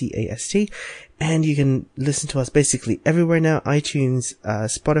 GR8M8SPODCAST. And you can listen to us basically everywhere now. iTunes,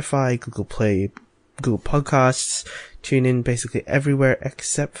 Spotify, Google Play, Google Podcasts, tune in basically everywhere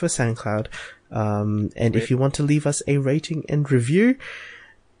except for SoundCloud. And if you want to leave us a rating and review,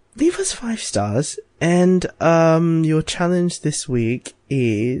 leave us 5 stars. And, your challenge this week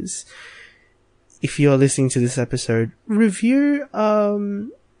is, if you're listening to this episode, review,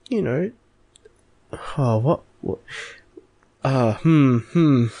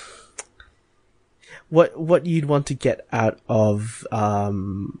 what you'd want to get out of,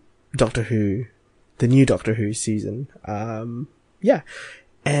 Doctor Who, the new Doctor Who season. Yeah.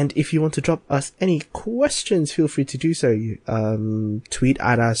 And if you want to drop us any questions, feel free to do so. Tweet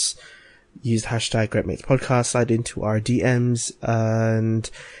at us, use the hashtag GreatMatesPodcast, slide into our DMs,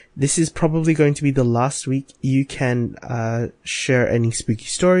 and this is probably going to be the last week you can share any spooky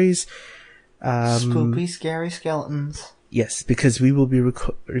stories. Spooky, scary skeletons. Yes, because we will be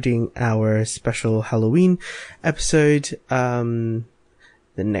recording our special Halloween episode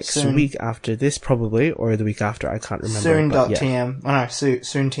the next week after this, probably, or the week after, I can't remember. Soon.tm. Oh no,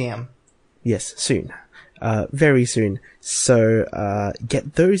 soon TM. Yes, soon. Very soon. So,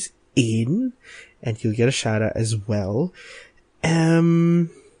 get those in, and you'll get a shout out as well. And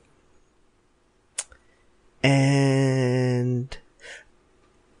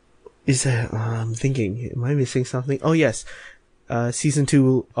is there, I'm thinking, am I missing something? Oh yes, season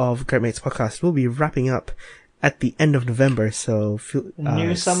 2 of Great Mates Podcast will be wrapping up at the end of November, so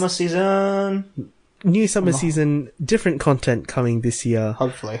new summer season, different content coming this year.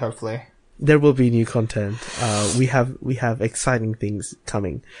 Hopefully. There will be new content. We have exciting things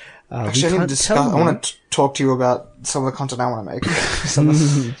coming. Actually, I need to discuss. I want to talk to you about some of the content I want to make.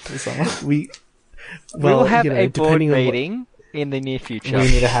 We will have a board meeting in the near future. We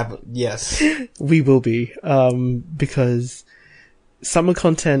need to have, yes. We will be, because summer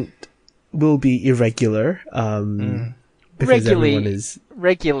content will be irregular, because everyone is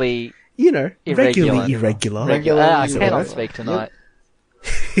regularly irregular. I cannot speak tonight.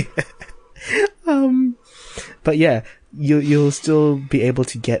 But yeah, you'll still be able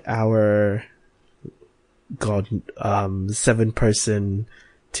to get our 7-person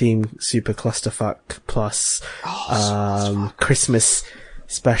Team Super Clusterfuck plus Christmas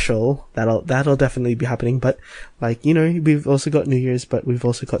special. That'll definitely be happening. But we've also got New Year's, but we've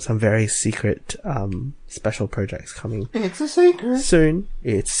also got some very secret special projects coming. It's a secret. Soon.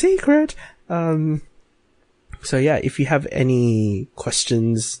 It's secret. So yeah, if you have any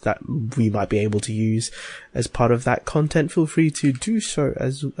questions that we might be able to use as part of that content, feel free to do so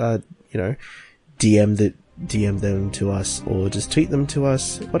as, DM them to us or just tweet them to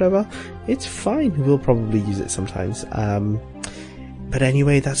us, whatever. It's fine. We'll probably use it sometimes. But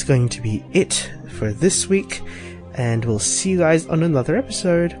anyway, that's going to be it for this week, and we'll see you guys on another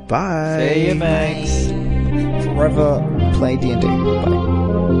episode. Bye. See you, mates. Forever play D&D.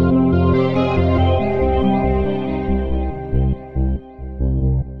 Bye.